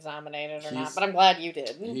know who's nominated or not, but I'm glad you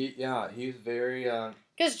did. He's very...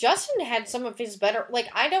 Because Justin had some of his better... Like,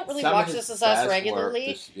 I don't really watch This Is Us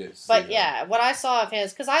regularly. But yeah, what I saw of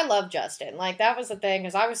his... Because I love Justin. Like, that was the thing.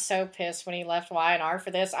 Because I was so pissed when he left Y&R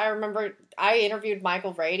for this. I remember I interviewed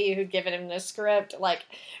Michael Brady, who'd given him the script, like,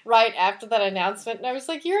 right after that announcement. And I was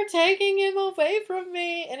like, you're taking him away from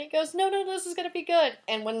me. And he goes, no, this is going to be good.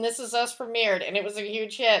 And when This Is Us premiered, and it was a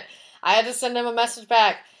huge hit, I had to send him a message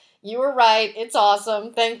back. You were right. It's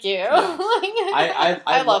awesome. Thank you. Yeah.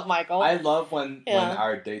 I love Michael. I love when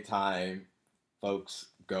our daytime folks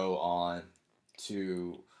go on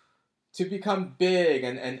to become big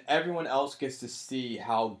and everyone else gets to see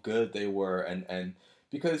how good they were and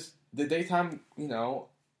because the daytime,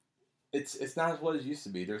 it's not what it used to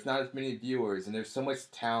be. There's not as many viewers and there's so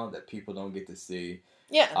much talent that people don't get to see.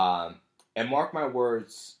 Yeah. And mark my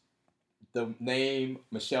words, the name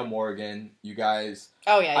Michelle Morgan, you guys.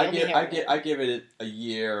 Oh yeah, I give it a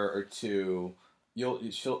year or two.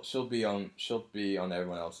 She'll be on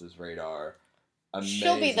everyone else's radar. Amazing.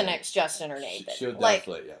 She'll be the next Justin or Nathan. She'll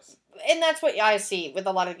definitely, yes. And that's what I see with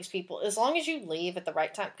a lot of these people. As long as you leave at the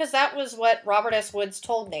right time, because that was what Robert S. Woods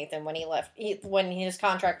told Nathan when he left. When his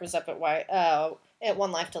contract was up at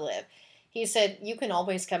One Life to Live, he said, "You can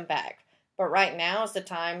always come back." But right now is the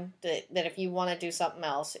time that if you want to do something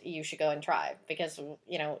else, you should go and try. Because,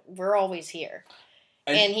 we're always here.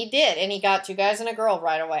 And he did. And he got Two Guys and a Girl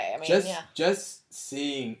right away. I mean, just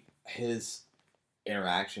seeing his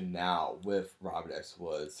interaction now with Robert S.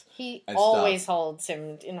 Woods. He always holds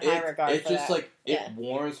him in high regard for just, that. It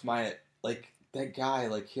warms my... that guy,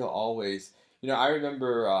 he'll always... I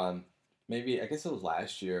remember, maybe, I guess it was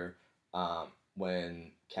last year,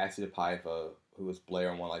 when Cassie DePaiva, who was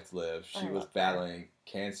Blair in One Life to Live, she was battling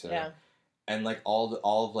cancer. Yeah. And, all of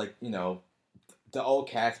the old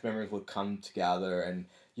cast members would come together, and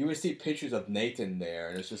you would see pictures of Nathan there,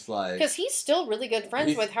 and it's just like... Because he's still really good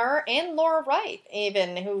friends with her and Laura Wright,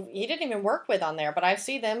 even, who he didn't even work with on there, but I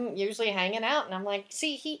see them usually hanging out, and I'm like,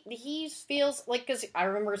 see, he feels like... Because I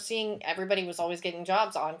remember seeing everybody was always getting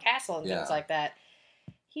jobs on Castle and things like that.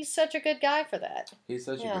 He's such a good guy for that. He's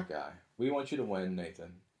such a good guy. We want you to win,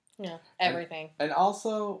 Nathan. Yeah, everything. And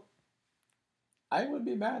also, I wouldn't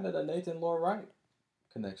be mad at a Nathan-Laura Wright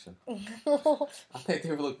connection. I think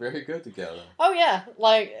they would look very good together. Oh, yeah.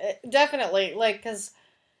 Definitely. Because,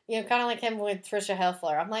 kind of like him with Trisha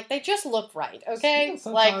Helfer. I'm like, they just look right, okay?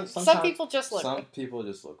 Sometimes some people just look Some people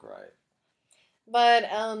just look right. But,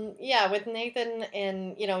 with Nathan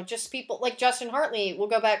and, just people... Like Justin Hartley, we'll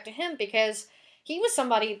go back to him because he was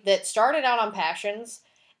somebody that started out on Passions...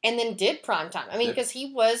 And then did Primetime. I mean, because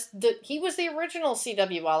he was the original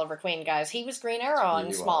CW Oliver Queen, guys. He was Green Arrow on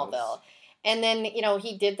Smallville. And then,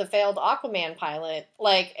 he did the failed Aquaman pilot.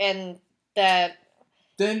 And that...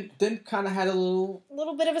 Then kind of had a little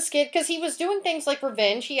bit of a skid. Because he was doing things like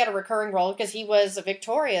Revenge. He had a recurring role because he was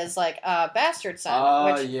Victoria's, bastard son.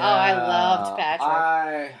 I loved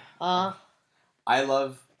Patrick. I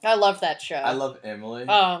love I love that show. I love Emily.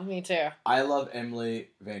 Oh, me too. I love Emily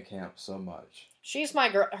Van Camp so much. She's my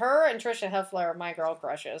girl. Her and Trisha Heffler are my girl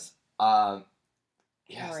crushes.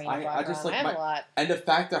 Yes, Marina I just Barbaron. I like have a lot. and the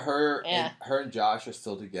fact that Yeah. her and Josh are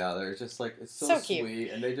still together. It's just like it's so So cute. sweet,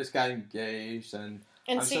 and they just got engaged, and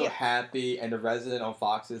And I'm see, so happy. And The Resident on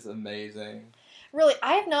Fox is amazing. really,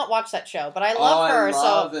 I have not watched that show, but I Oh, love I her,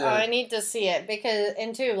 love so it. I need to see it because,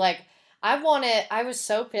 and too, like, I was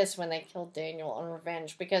so pissed when they killed Daniel on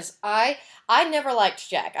Revenge because I never liked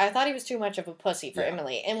Jack. I thought he was too much of a pussy for Yeah.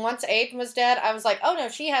 Emily. And once Aiden was dead, I was like, oh no,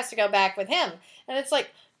 she has to go back with him. And it's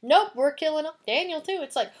like, nope, we're killing Daniel too.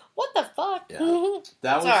 It's like, what the fuck? Yeah.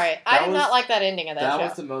 That was Sorry, I that did was- not like that ending of that show. That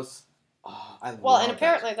was the most. Oh, I Well, love and that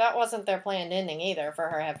apparently that wasn't their planned ending either for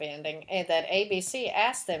her happy ending. That ABC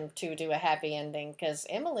asked them to do a happy ending because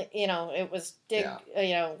Emily, it was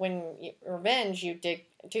Revenge, you dig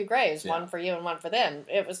 2 graves, Yeah. one for you and one for them.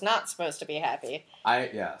 It was not supposed to be happy. I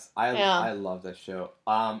Yeah. love that show.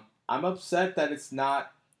 I'm upset that it's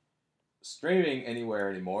not streaming anywhere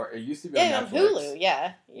anymore. It used to be on Yeah, on Netflix. Hulu,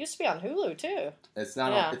 yeah. It used to be on Hulu too. It's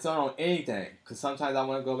not. Yeah. It's not on anything. Because sometimes I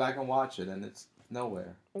want to go back and watch it, and it's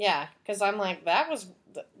nowhere. Yeah, because I'm like, that was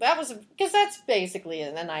because that's basically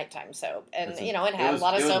a nighttime soap. And, it had a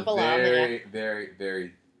lot of soap alone. Very, very,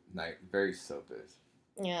 very very soapish.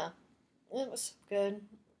 Yeah, it was good.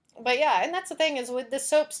 But yeah, and that's the thing is with the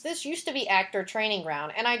soaps, this used to be actor training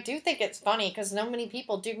ground. And I do think it's funny because so many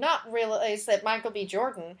people do not realize that Michael B.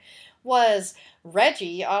 Jordan was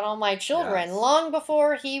Reggie on All My Children Yes. long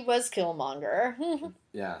before he was Killmonger.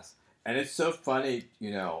 Yes, and it's so funny,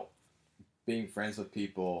 being friends with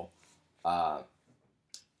people.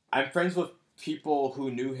 I'm friends with people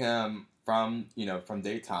who knew him from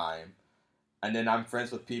daytime, and then I'm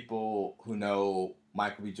friends with people who know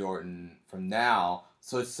Michael B. Jordan from now.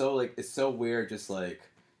 So it's so weird, just like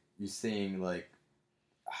you seeing like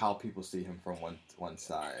how people see him from one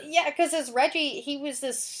side. Yeah, because as Reggie, he was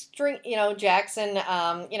this string, Jackson,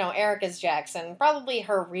 Erica's Jackson, probably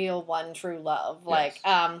her real one true love. Yes.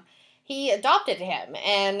 Like, he adopted him,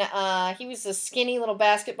 and he was a skinny little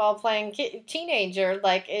basketball playing teenager.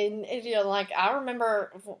 Like, like I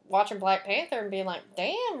remember watching Black Panther and being like,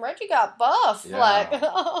 "Damn, Reggie got buff." Yeah. Like,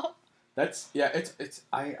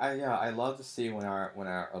 I love to see when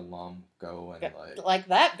our alum go and like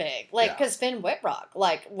that big, like Yeah. because Finn Whitrock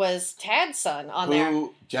was Tad's son on there.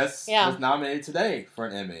 who just Yeah. was nominated today for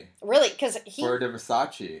an Emmy Really, because he. for the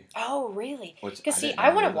Versace. Oh, really? Which Because see, didn't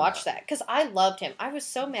I want to know watch that because I loved him. I was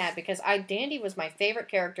so mad because Dandy was my favorite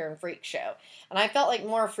character in Freak Show, and I felt like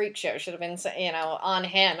more Freak Show should have been, on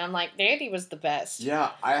him. I'm like, Dandy was the best.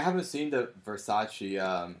 Yeah, I haven't seen the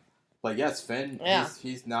Versace, but yes, Finn. Yeah.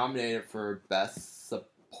 He's nominated for Best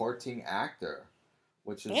Supporting Actor,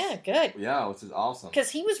 which is Yeah, good. Yeah, which is awesome. Because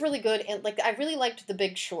he was really good, and like I really liked The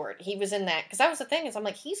Big Short. He was in that because that was the thing is I'm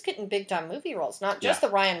like he's getting big time movie roles, not just Yeah.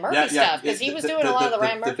 the Ryan Murphy stuff because he was doing a lot of the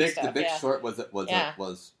Ryan Murphy stuff. The Big Yeah. Short was Yeah.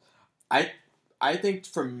 I think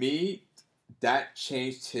for me that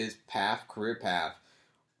changed his career path,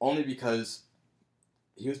 only because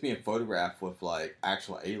he was being photographed with like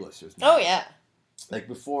actual A-listers. now. Oh yeah. Like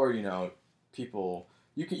before, people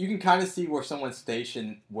you can kind of see where someone's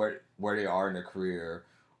stationed where they are in their career,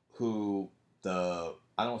 who I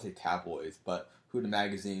don't want to say tabloids, but who the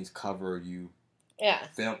magazines cover you, Yeah.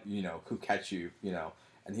 film, who catch you,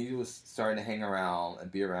 and he was starting to hang around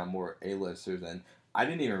and be around more A-listers, and I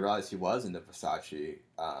didn't even realize he was in the Versace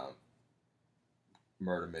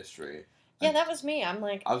murder mystery. Yeah, And that was me. I'm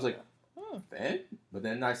like, I was like, Finn? But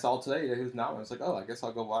then I saw today that he was nominated. I was like, oh, I guess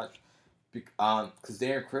I'll go watch. Because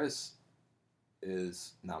Darren Criss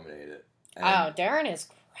is nominated. And oh, Darren is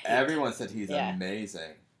great. everyone said he's Yeah.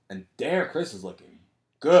 amazing. And Darren Criss is looking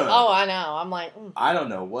good. Oh, I know. I'm like, I don't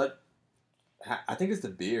know what. I think it's the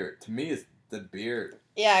beard. To me, it's the beard.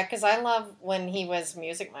 yeah, because I love when he was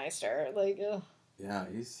Music Meister. Like, ugh. Yeah,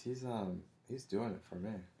 he's doing it for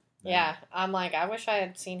me. Yeah, I'm like, I wish I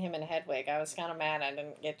had seen him in Hedwig. I was kind of mad I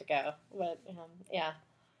didn't get to go. But, yeah.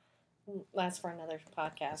 That's for another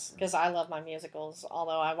podcast. Because I love my musicals.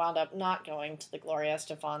 Although I wound up not going to the Gloria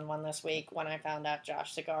Estefan one this week when I found out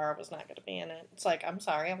Josh Segarra was not going to be in it. It's like, I'm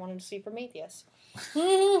sorry, I wanted to see Prometheus.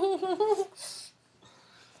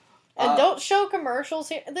 And don't show commercials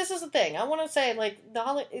here. This is the thing. I want to say, like,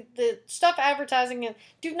 the stuff advertising,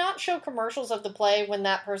 do not show commercials of the play when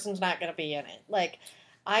that person's not going to be in it. Like,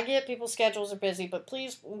 I get people's schedules are busy, but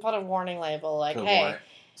please put a warning label, like, Put a hey, warning.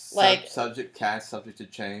 like- subject to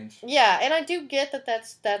change. yeah, and I do get that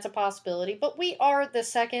that's a possibility, but we are the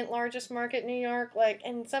second largest market in New York, like,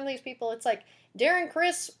 and some of these people, it's like, Darren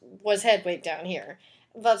Criss was Hedwig down here,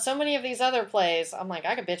 But so many of these other plays, I'm like,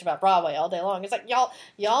 I could bitch about Broadway all day long. It's like, y'all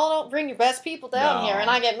don't bring your best people down No. here, and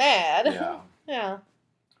I get mad. Yeah. Yeah.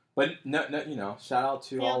 But no, you know, shout out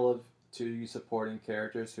to Yeah. all of to you supporting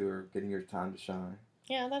characters who are getting your time to shine.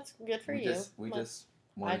 Yeah, that's good for We you. just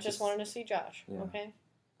I just wanted to see Josh. Yeah. Okay.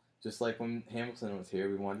 Just like when Hamilton was here,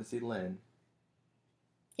 we wanted to see Lynn.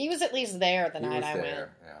 He was at least there the He night was I there, went,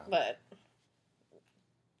 yeah. but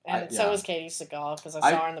and so yeah. was Katie Seagal because I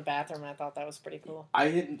I- saw her in the bathroom and I thought that was pretty cool. I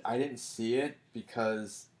didn't see it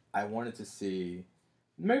because I wanted to see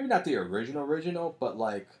maybe not the original, but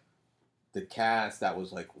like the cast that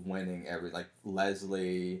was like winning like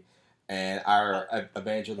Leslie and our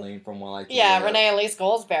Evangeline from One Life to Yeah, Live. Renee Elise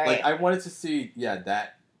Goldsberry. Like I wanted to see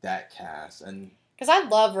that cast and Because I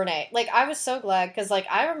love Renee. Like, I was so glad, because, like,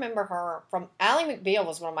 I remember her from... Ally McBeal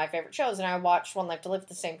was one of my favorite shows, and I watched One Life to Live at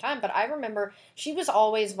the same time, but I remember she was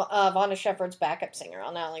always Vonda Shepard's backup singer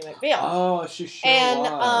on Ally McBeal. oh, she sure And,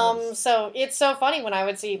 was. so it's so funny when I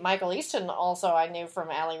would see Michael Easton, also I knew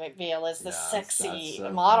from Ally McBeal as the Yes, sexy that's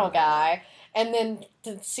so model funny. guy, and then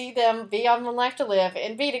to see them be on One Life to Live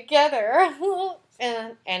and be together,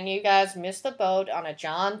 and you guys missed the boat on a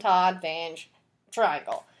John Todd Vange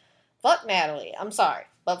triangle. Fuck Natalie. I'm sorry.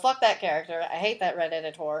 But fuck that character. I hate that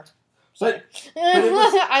redheaded whore. But it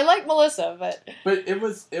was- I like Melissa, but it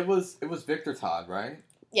was Victor Todd, right?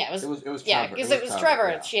 yeah, it was It was yeah, Trevor. because it was Trevor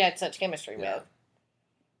yeah. and she had such chemistry Yeah. with.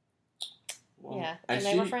 Well, Yeah, and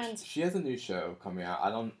they were friends. She has a new show coming out. I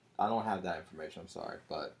don't have that information. I'm sorry,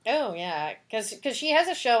 but Oh yeah, because she has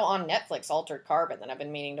a show on Netflix, Altered Carbon, that I've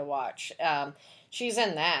been meaning to watch. She's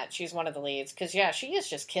in that. She's one of the leads. Because yeah, she is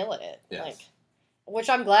just killing it. Yes. Like, which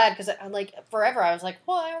I'm glad because like forever I was like,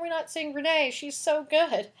 why are we not seeing Renee? She's so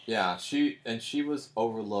good yeah, she was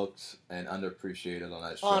overlooked and underappreciated on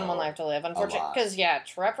that show. on One Life to Live. Unfortunately, lot. because yeah,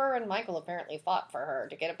 Trevor and Michael apparently fought for her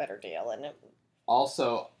to get a better deal, and it,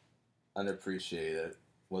 Also unappreciated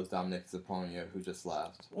was Dominic Zaponia, who just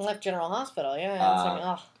left. left General Hospital. Yeah, it's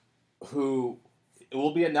like, oh. Who it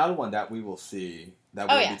will be another one that we will see that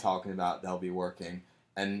Oh, we'll yeah. be talking about. That'll be working,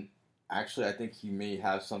 and actually, I think he may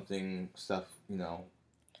have stuff. You know,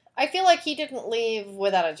 I feel like he didn't leave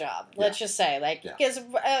without a job. Let's just say, like, Yeah. because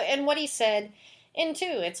and what he said, and too,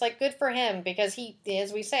 it's like good for him because he,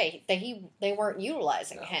 as we say, they weren't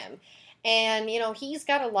utilizing No. him, and you know he's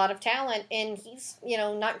got a lot of talent, and he's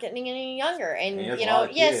not getting any younger, and he has you a lot know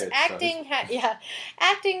of yes, kids, so acting,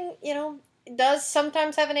 acting, does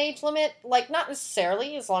sometimes have an age limit, like not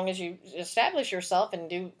necessarily as long as you establish yourself and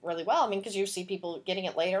do really well. I mean, because you see people getting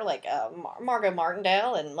it later, like Margot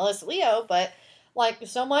Martindale and Melissa Leo, but like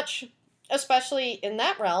so much, especially in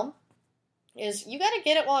that realm, is you got to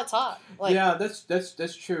get it while it's hot. Like, yeah,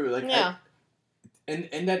 that's true. Like, yeah,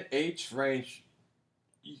 in that age range,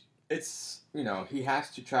 it's he has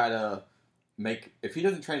to try to make. If he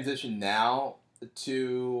doesn't transition now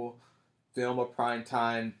to film a prime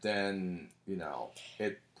time, then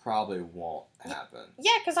it probably won't happen.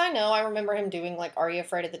 yeah, because I remember him doing like Are You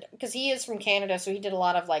Afraid of the, because he is from Canada, so he did a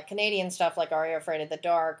lot of like Canadian stuff, like Are You Afraid of the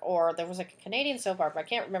Dark, or there was like a Canadian soap opera, I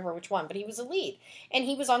can't remember which one, but he was a lead, and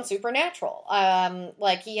he was on Supernatural.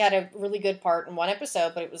 Like he had a really good part in one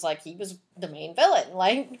episode, but it was like he was the main villain,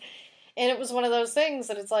 like, and it was one of those things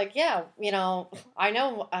that it's like, yeah, I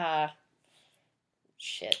know,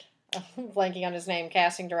 shit. I'm blanking on his name,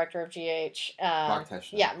 casting director of GH. Mark Teschner.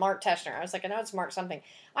 Yeah, Mark Teschner. I was like, I know it's Mark something.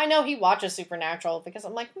 I know he watches Supernatural because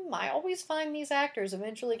I'm like, I always find these actors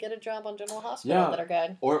eventually get a job on General Hospital that are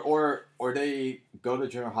good. Or they go to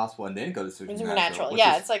General Hospital and then go to Supernatural.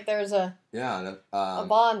 Yeah, it's like there's a a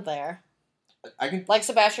bond there. I can Like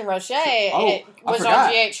Sebastian Roche I was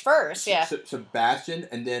forgot. on GH first, yeah. Sebastian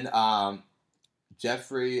and then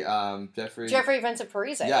Jeffrey Vincent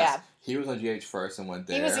Parisa, yes, yeah. he was on GH first and went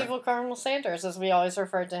there. He was Evil Colonel Sanders, as we always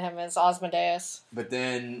referred to him as Osmodeus. But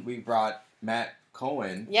then we brought Matt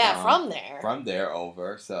Cohen. Yeah, from there.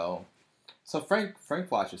 Over. So Frank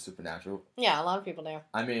watches Supernatural. Yeah, a lot of people do.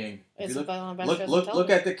 I mean, if It's you one of the best shows on look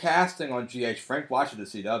television. at the casting on GH. Frank watches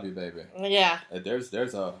the CW, baby. Yeah.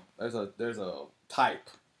 There's a type.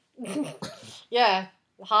 Yeah,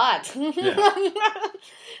 hot. Yeah.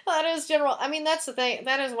 That is general. I mean, that's the thing.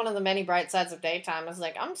 That is one of the many bright sides of daytime. Is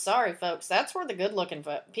like, I'm sorry, folks. That's where the good-looking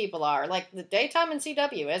people are. Like the daytime and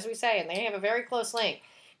CW, as we say, and they have a very close link.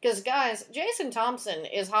 Because guys, Jason Thompson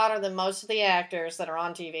is hotter than most of the actors that are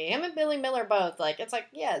on TV. Him and Billy Miller both. Like, it's like,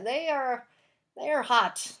 yeah, they are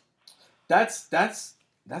hot, That's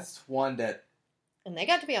one that. and they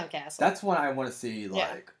got to be on Castle. That's one I want to see. Yeah.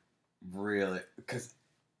 Like, really, because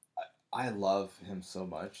I love him so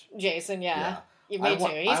much. Jason, yeah. Me too.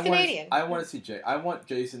 He's Canadian. I want to see I want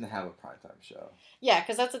Jason to have a primetime show. Yeah,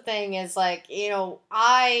 because that's the thing is, like, you know,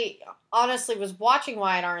 I honestly was watching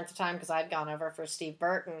Wyatt Arn at the time because I'd gone over for Steve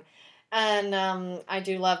Burton. And I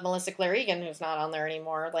do love Melissa Claire Egan, who's not on there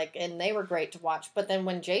anymore. Like, and they were great to watch. But then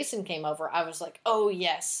when Jason came over, I was like, oh,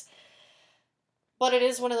 yes. But it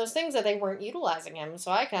is one of those things that they weren't utilizing him,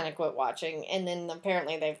 so I kind of quit watching. And then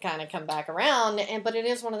apparently they've kind of come back around. But it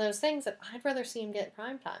is one of those things that I'd rather see him get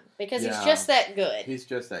primetime because he's just that good. He's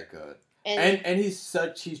just that good. And he's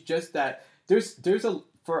just that... There's a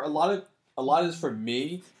lot of this for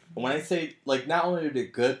me. When I say, like, not only are they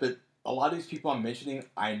good, but a lot of these people I'm mentioning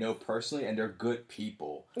I know personally, and they're good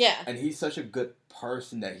people. Yeah. And he's such a good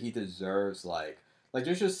person that he deserves, like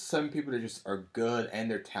there's just some people that just are good and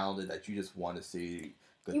they're talented that you just want to see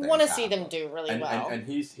good things. You want to see them do really well. And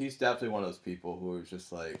he's definitely one of those people who is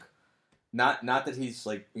just like, not that he's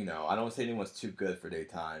like, you know, I don't want to say anyone's too good for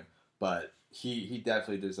daytime, but he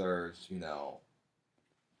definitely deserves, you know,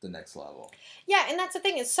 the next level. Yeah, and that's the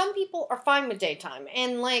thing is some people are fine with daytime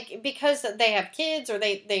and like because they have kids or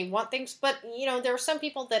they want things, but you know there are some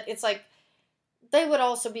people that it's like they would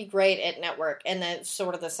also be great at network and that's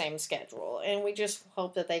sort of the same schedule, and we just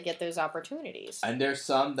hope that they get those opportunities. And there's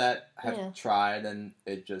some that have tried and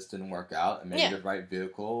it just didn't work out and maybe the right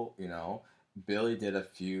vehicle, you know. Billy did a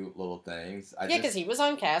few little things. Because he was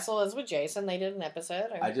on Castle as with Jason. They did an episode.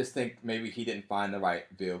 I just think maybe he didn't find the right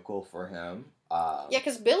vehicle for him. Yeah,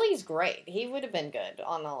 because Billy's great. He would have been good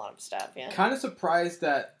on a lot of stuff. Yeah. Kind of surprised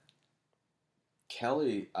that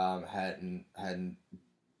Kelly hadn't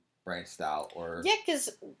branched out or. Yeah, because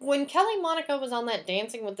when Kelly Monaco was on that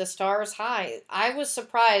Dancing with the Stars high, I was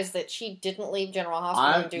surprised that she didn't leave General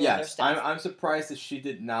Hospital and do other stuff. I'm surprised that she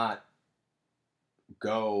did not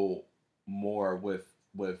go more with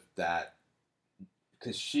that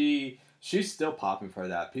because she's still popping for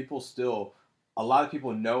that. People still, a lot of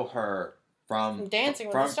people know her. From Dancing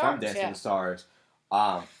with the Stars.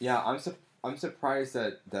 I'm surprised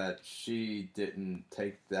that she didn't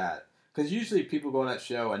take that because usually people go on that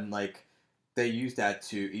show and like they use that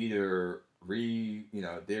to either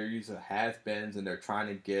they're using has-beens and they're trying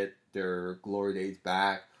to get their glory days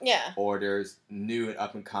back. Yeah. Or there's new and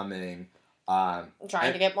up and coming.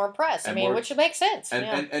 Trying to get more press. I mean, which would make sense.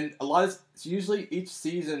 And a lot of usually each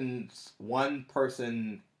season one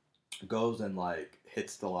person goes and like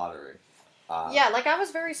hits the lottery. Like I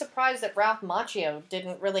was very surprised that Ralph Macchio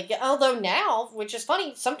didn't really get. Although now, which is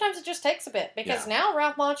funny, sometimes it just takes a bit because now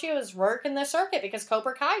Ralph Macchio is working the circuit because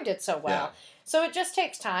Cobra Kai did so well. Yeah. So it just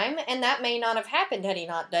takes time, and that may not have happened had he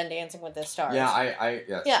not done Dancing with the Stars. Yeah,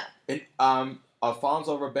 yes. Yeah. And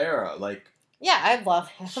Alfonso Ribeiro, like. Yeah, I love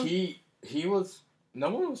him. He was. No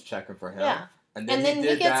one was checking for him. Yeah. And then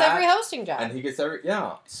he gets every hosting job. And he gets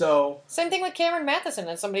so... Same thing with Cameron Matheson,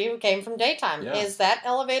 as somebody who came from daytime. Is that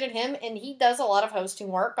elevated him, and he does a lot of hosting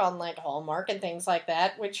work on, like, Hallmark and things like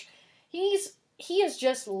that, which he is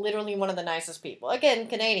just literally one of the nicest people. Again,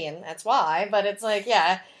 Canadian, that's why, but it's like,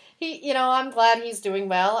 I'm glad he's doing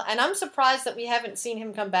well, and I'm surprised that we haven't seen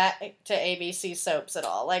him come back to ABC soaps at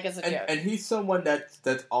all, like, as a joke. And he's someone that's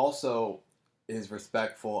also is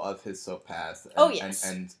respectful of his soap past.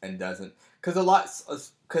 And doesn't...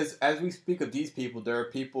 Because as we speak of these people, there are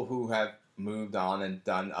people who have moved on and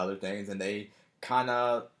done other things, and they kind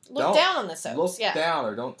of look down on the soaps. Look down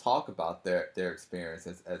or don't talk about their experience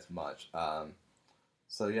as much.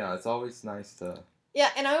 It's always nice to... Yeah,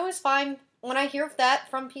 and I always find, when I hear that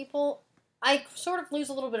from people, I sort of lose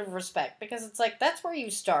a little bit of respect, because it's like, that's where you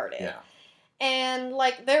started. Yeah. And,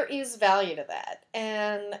 like, there is value to that.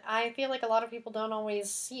 And I feel like a lot of people don't always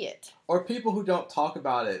see it. Or people who don't talk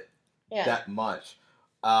about it that much.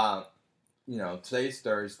 Today's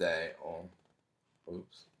Thursday. Or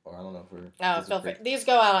I don't know if we're... These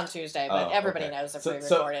go out on Tuesday, but everybody knows they're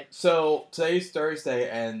pre-recorded. So today's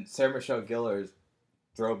Thursday, and Sarah Michelle Gellar's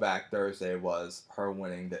Throwback Thursday was her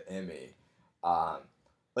winning the Emmy. I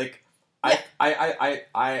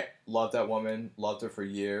love that woman. Loved her for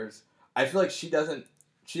years. I feel like she doesn't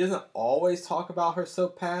always talk about her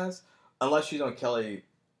soap past unless she's on Kelly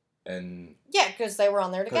and... Yeah, because they were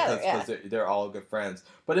on there together, Because they're all good friends.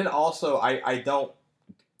 But then also, I don't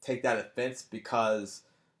take that offense because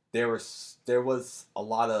there was a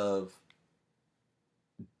lot of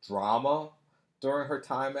drama during her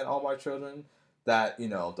time at All My Children that,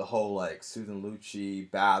 the whole, like, Susan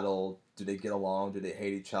Lucci battle, do they get along, do they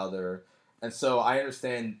hate each other? And so I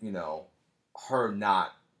understand, her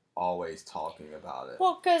not always talking about it.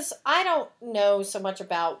 Well, because I don't know so much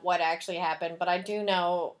about what actually happened, but I do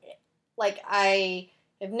know, like, I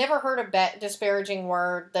I've never heard a disparaging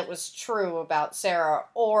word that was true about Sarah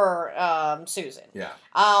or Susan. Yeah.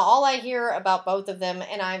 All I hear about both of them,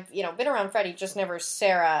 and I've been around Freddie, just never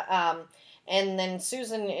Sarah. And then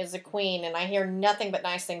Susan is a queen, and I hear nothing but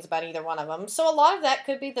nice things about either one of them. So a lot of that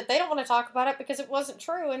could be that they don't want to talk about it because it wasn't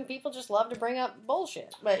true, and people just love to bring up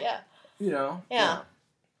bullshit. But yeah. Yeah.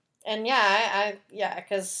 And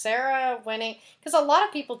because Sarah winning, because a lot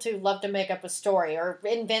of people too love to make up a story or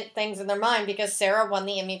invent things in their mind because Sarah won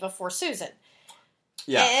the Emmy before Susan.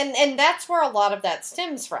 Yeah. And that's where a lot of that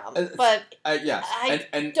stems from. But yes.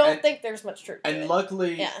 I don't think there's much truth to it.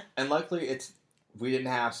 Luckily, we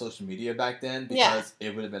didn't have social media back then because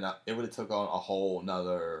it would have took on a whole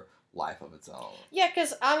nother life of its own. Yeah,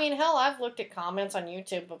 because, hell, I've looked at comments on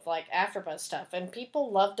YouTube of, AfterBuzz stuff, and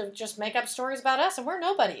people love to just make up stories about us, and we're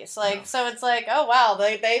nobodies. So it's like, oh, wow,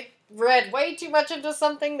 they read way too much into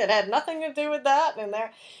something that had nothing to do with that,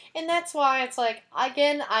 and that's why it's like,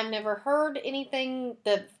 again, I've never heard anything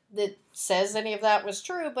that says any of that was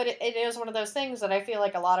true, but it is one of those things that I feel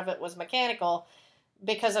like a lot of it was mechanical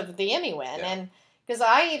because of the Emmy win, and because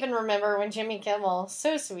I even remember when Jimmy Kimmel,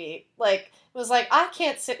 so sweet, was like, I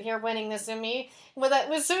can't sit here winning this Emmy with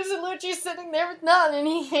Susan Lucci sitting there with none, and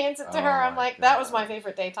he hands it to her. I'm like, that was my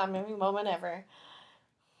favorite daytime Emmy moment ever.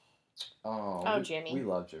 Jimmy. We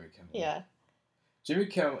love Jimmy Kimmel. Yeah. Jimmy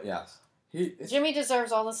Kimmel, yes. Jimmy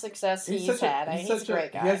deserves all the success he's had. He's a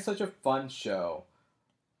great guy. He has such a fun show.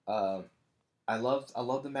 I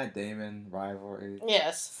love the Matt Damon rivalry.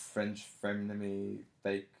 Yes. French frenemy,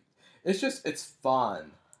 fake. It's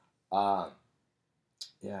fun.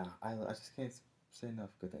 Yeah, I just can't say enough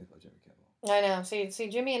good things about Jimmy Kimmel. I know. See,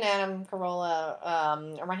 Jimmy and Adam Carolla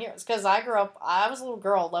are my heroes. Because I was a little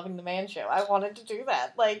girl loving The Man Show. I wanted to do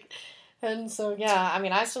that. And so, yeah,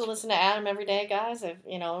 I still listen to Adam every day, guys. If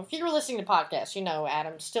you were listening to podcasts,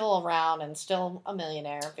 Adam's still around and still a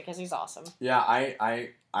millionaire because he's awesome. Yeah,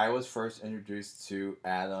 I was first introduced to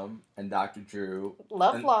Adam and Dr. Drew.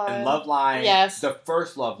 Loveline. And Loveline. Yes. The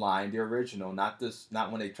first Loveline, the original, not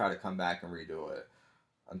when they try to come back and redo it.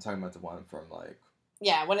 I'm talking about the one from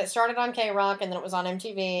Yeah, when it started on K-Rock and then it was on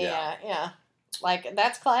MTV. Yeah.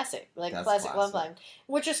 That's classic. That's classic Loveline.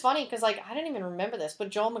 Which is funny because, I didn't even remember this, but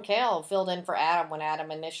Joel McHale filled in for Adam when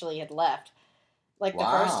Adam initially had left. The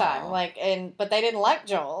first time. But they didn't like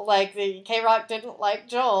Joel. The K-Rock didn't like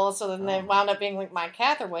Joel, so then they wound up being Mike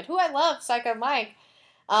Catherwood, who I love, Psycho Mike.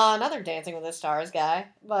 Another Dancing with the Stars guy.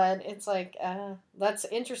 But it's that's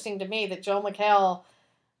interesting to me that Joel McHale,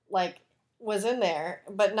 was in there,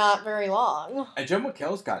 but not very long. And Joel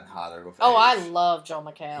McHale's gotten hotter with age. I love Joel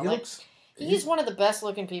McHale. He looks... He's one of the best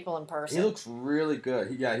looking people in person. He looks really good.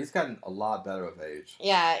 He's gotten a lot better with age.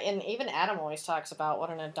 Yeah, and even Adam always talks about what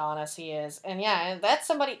an Adonis he is. And yeah, that's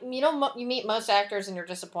somebody, you meet most actors and you're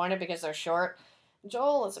disappointed because they're short.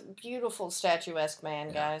 Joel is a beautiful statuesque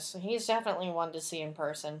man, guys. He's definitely one to see in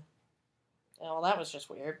person. Oh, well, that was just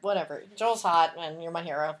weird. Whatever. Joel's hot and you're my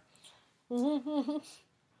hero. It's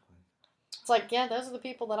those are the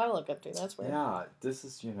people that I look up to. That's weird. Yeah, this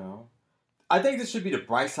is, I think this should be the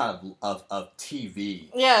bright side of TV.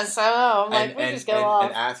 Yes, I know. We just go off.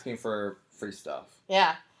 And asking for free stuff.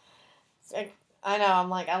 Yeah. I know.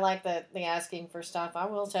 I like the asking for stuff. I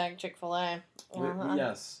will tag Chick-fil-A.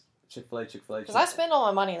 Yes. Chick-fil-A. Because I spend all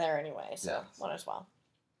my money there anyway, so might as well.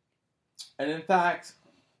 And in fact,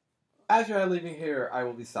 as you're leaving here, I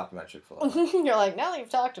will be stopping at Chick-fil-A. You're now that you've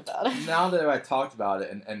talked about it. Now that I talked about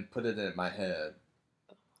it and put it in my head,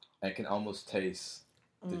 I can almost taste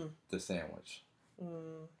the sandwich.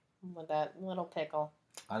 With that little pickle.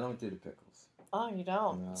 I don't do the pickles. Oh, you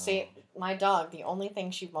don't? No. See, my dog, the only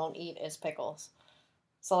thing she won't eat is pickles.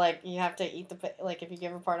 So, you have to eat if you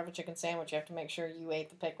give her part of a chicken sandwich, you have to make sure you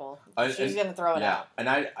ate the pickle. She's going to throw it out. And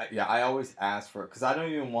I always ask for it, because I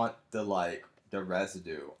don't even want the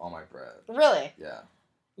residue on my bread. Really? Yeah.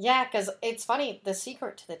 Yeah, because it's funny, the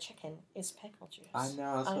secret to the chicken is pickle juice. I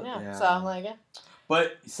know. Yeah. So I'm yeah.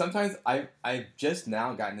 But sometimes I've just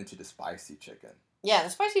now gotten into the spicy chicken. Yeah, the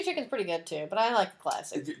spicy chicken's pretty good too, but I like the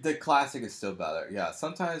classic. The classic is still better. Yeah,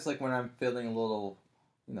 sometimes when I'm feeling a little,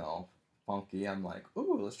 funky, I'm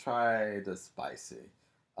ooh, let's try the spicy.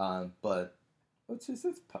 But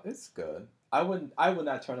it's good. I would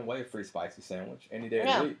not turn away a free spicy sandwich any day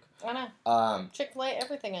of the week. I know. Chick-fil-A,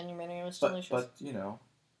 everything on your menu is delicious. But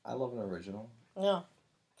I love an original. Yeah.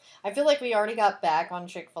 I feel like we already got back on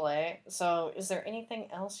Chick-fil-A, so is there anything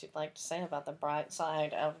else you'd like to say about the bright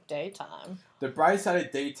side of daytime? The bright side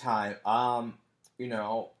of daytime,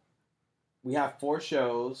 we have 4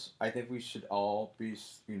 shows. I think we should all be,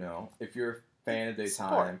 if you're a fan of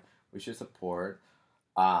daytime, we should support.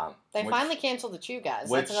 They finally canceled the Chew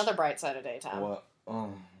Guys. That's another bright side of daytime. Well,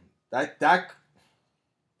 that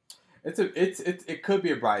it could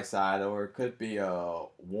be a bright side, or it could be a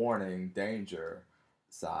warning, danger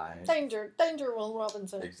side. Danger, Will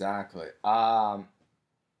Robinson. Exactly. I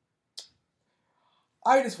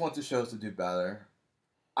just want the shows to do better.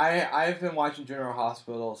 I've been watching General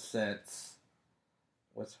Hospital since,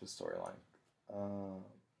 what's the storyline?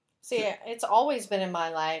 See, it's always been in my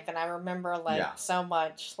life, and I remember so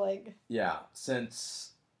much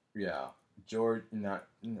since George. I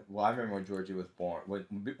remember when Georgie was born.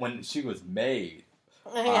 When she was made.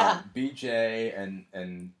 Yeah. BJ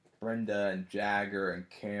and Brenda and Jagger and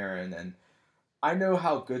Karen, and I know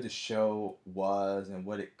how good the show was and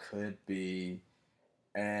what it could be,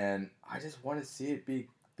 and I just want to see it be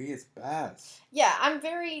its best. Yeah, I'm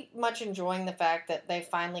very much enjoying the fact that they've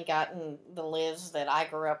finally gotten the Liz that I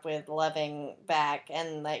grew up with loving back,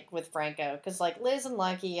 and with Franco, because Liz and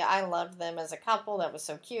Lucky, I loved them as a couple. That was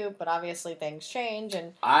so cute, but obviously things change,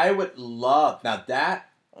 and I would love now that.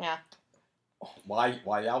 Yeah. Why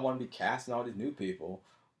y'all want to be casting all these new people?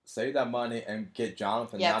 Save that money and get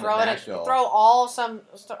Jonathan down to Nashville. Throw all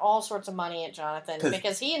sorts of money at Jonathan,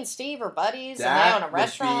 because he and Steve are buddies and they own a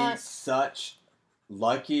restaurant. Would be such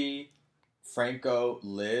Lucky, Franco,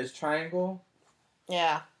 Liz triangle.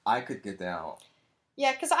 Yeah. I could get down.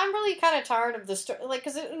 Yeah, because I'm really kind of tired of the story.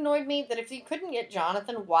 Because it annoyed me that if you couldn't get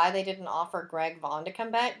Jonathan, why they didn't offer Greg Vaughn to come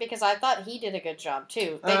back? Because I thought he did a good job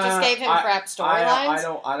too. They just gave him crap storylines.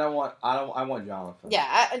 I want Jonathan.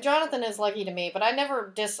 Yeah, Jonathan is Lucky to me, but I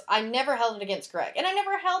never held it against Greg, and I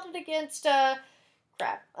never held it against Jr.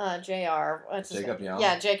 Jacob Young.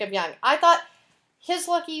 Yeah, Jacob Young. I thought his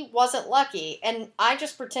Lucky wasn't Lucky, and I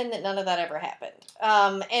just pretend that none of that ever happened.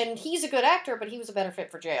 And he's a good actor, but he was a better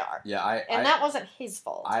fit for JR. Yeah, that wasn't his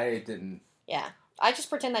fault. I didn't. Yeah, I just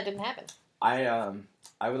pretend that didn't happen. I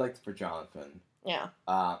would like for Jonathan. Yeah.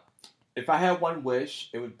 If I had one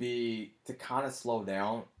wish, it would be to kind of slow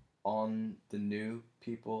down on the new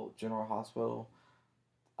people, General Hospital.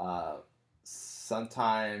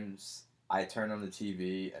 Sometimes I turn on the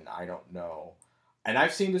TV and I don't know. And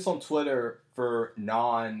I've seen this on Twitter for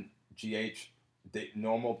non-GH,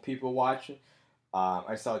 normal people watching.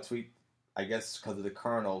 I saw a tweet, I guess because of the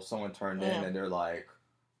Colonel, someone turned in and they're like,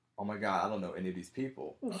 "Oh my God, I don't know any of these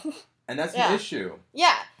people," and that's an issue.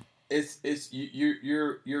 Yeah,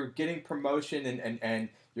 you're getting promotion and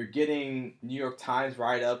you're getting New York Times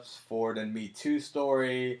write-ups for the Me Too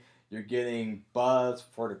story. You're getting buzz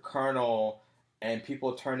for the Colonel, and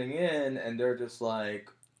people turning in and they're just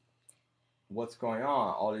like, what's going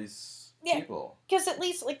on? All these people. Because at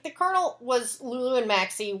least, the Colonel was Lulu and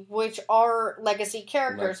Maxie, which are legacy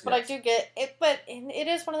characters, but I do get it. But it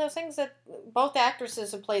is one of those things that both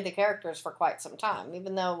actresses have played the characters for quite some time,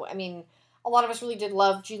 even though, a lot of us really did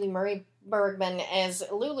love Julie Marie Bergman as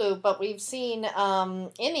Lulu, but we've seen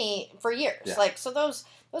Emmy for years. Yeah. So those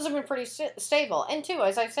have been pretty stable. And too,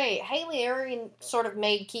 as I say, Haley Arian sort of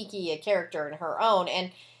made Kiki a character in her own,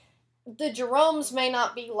 and the Jeromes may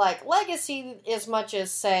not be legacy as much as,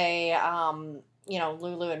 say,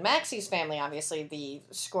 Lulu and Maxie's family, obviously the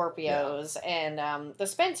Scorpios and the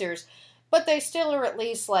Spencers, but they still are at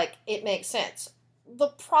least it makes sense. The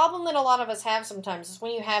problem that a lot of us have sometimes is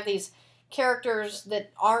when you have these characters that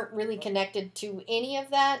aren't really connected to any of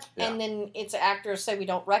that, and then it's actors say we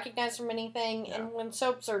don't recognize from anything, and when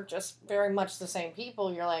soaps are just very much the same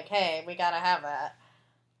people, you're like, hey, we gotta have that.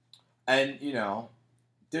 And,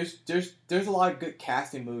 There's a lot of good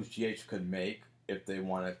casting moves GH could make if they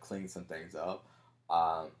want to clean some things up.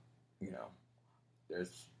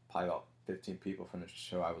 There's probably about 15 people from the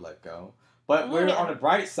show I would let go. But we're on the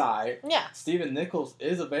bright side. Yeah. Stephen Nichols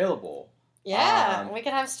is available. Yeah, we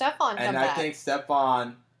could have Stefan come back. And I think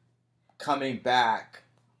Stefan coming back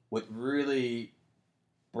would really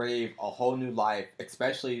brave a whole new life,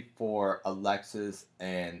 especially for Alexis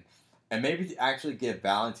and maybe to actually give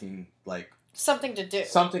Valentine something to do.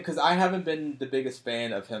 Because I haven't been the biggest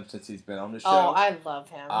fan of him since he's been on the show. Oh, I love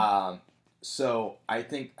him. So I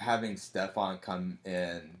think having Stefan come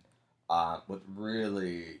in would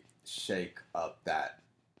really shake up that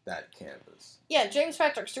canvas. Yeah, James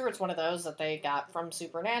Patrick Stewart's one of those that they got from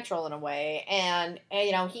Supernatural in a way, and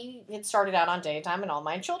he had started out on Daytime and All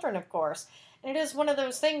My Children, of course, and it is one of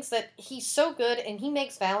those things that he's so good and he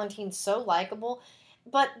makes Valentine so likable,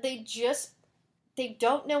 but they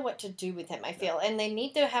don't know what to do with him, I feel. And they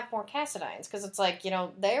need to have more Cassadines, because it's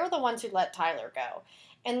they're the ones who let Tyler go.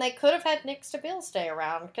 And they could have had Nick Stabile stay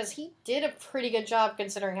around, because he did a pretty good job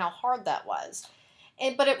considering how hard that was.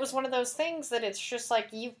 But it was one of those things that it's just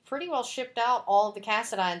you've pretty well shipped out all of the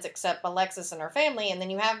Cassadines except Alexis and her family, and then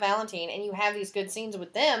you have Valentine, and you have these good scenes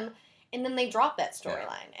with them, and then they drop that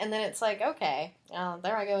storyline, and then it's like, okay,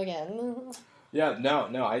 there I go again. Yeah, no,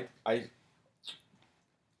 I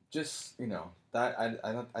just that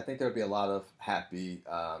I think there would be a lot of happy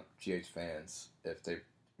GH fans if they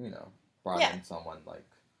brought in someone like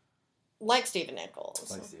Stephen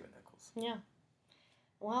Nichols. Like Stephen Nichols. Yeah.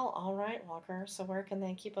 Well, all right, Walker. So where can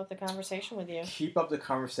they keep up the conversation with you? Keep up the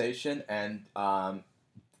conversation and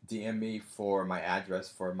DM me for my address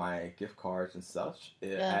for my gift cards and such.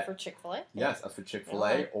 For Chick-fil-A? Yes, for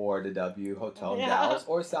Chick-fil-A or the W Hotel in Yeah. Dallas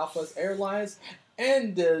or Southwest Airlines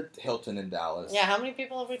and the Hilton in Dallas. Yeah, how many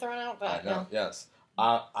people have we thrown out? I know, yes.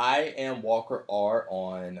 I am Walker R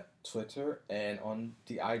on Twitter and on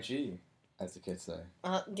the IG, as the kids say.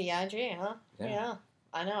 DIG, huh? Yeah.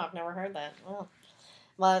 I know, I've never heard that. Well,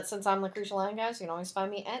 but since I'm Lucretia Lyon, guys, you can always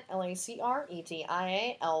find me at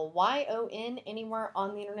LACRETIALYON anywhere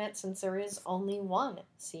on the internet since there is only one.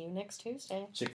 See you next Tuesday.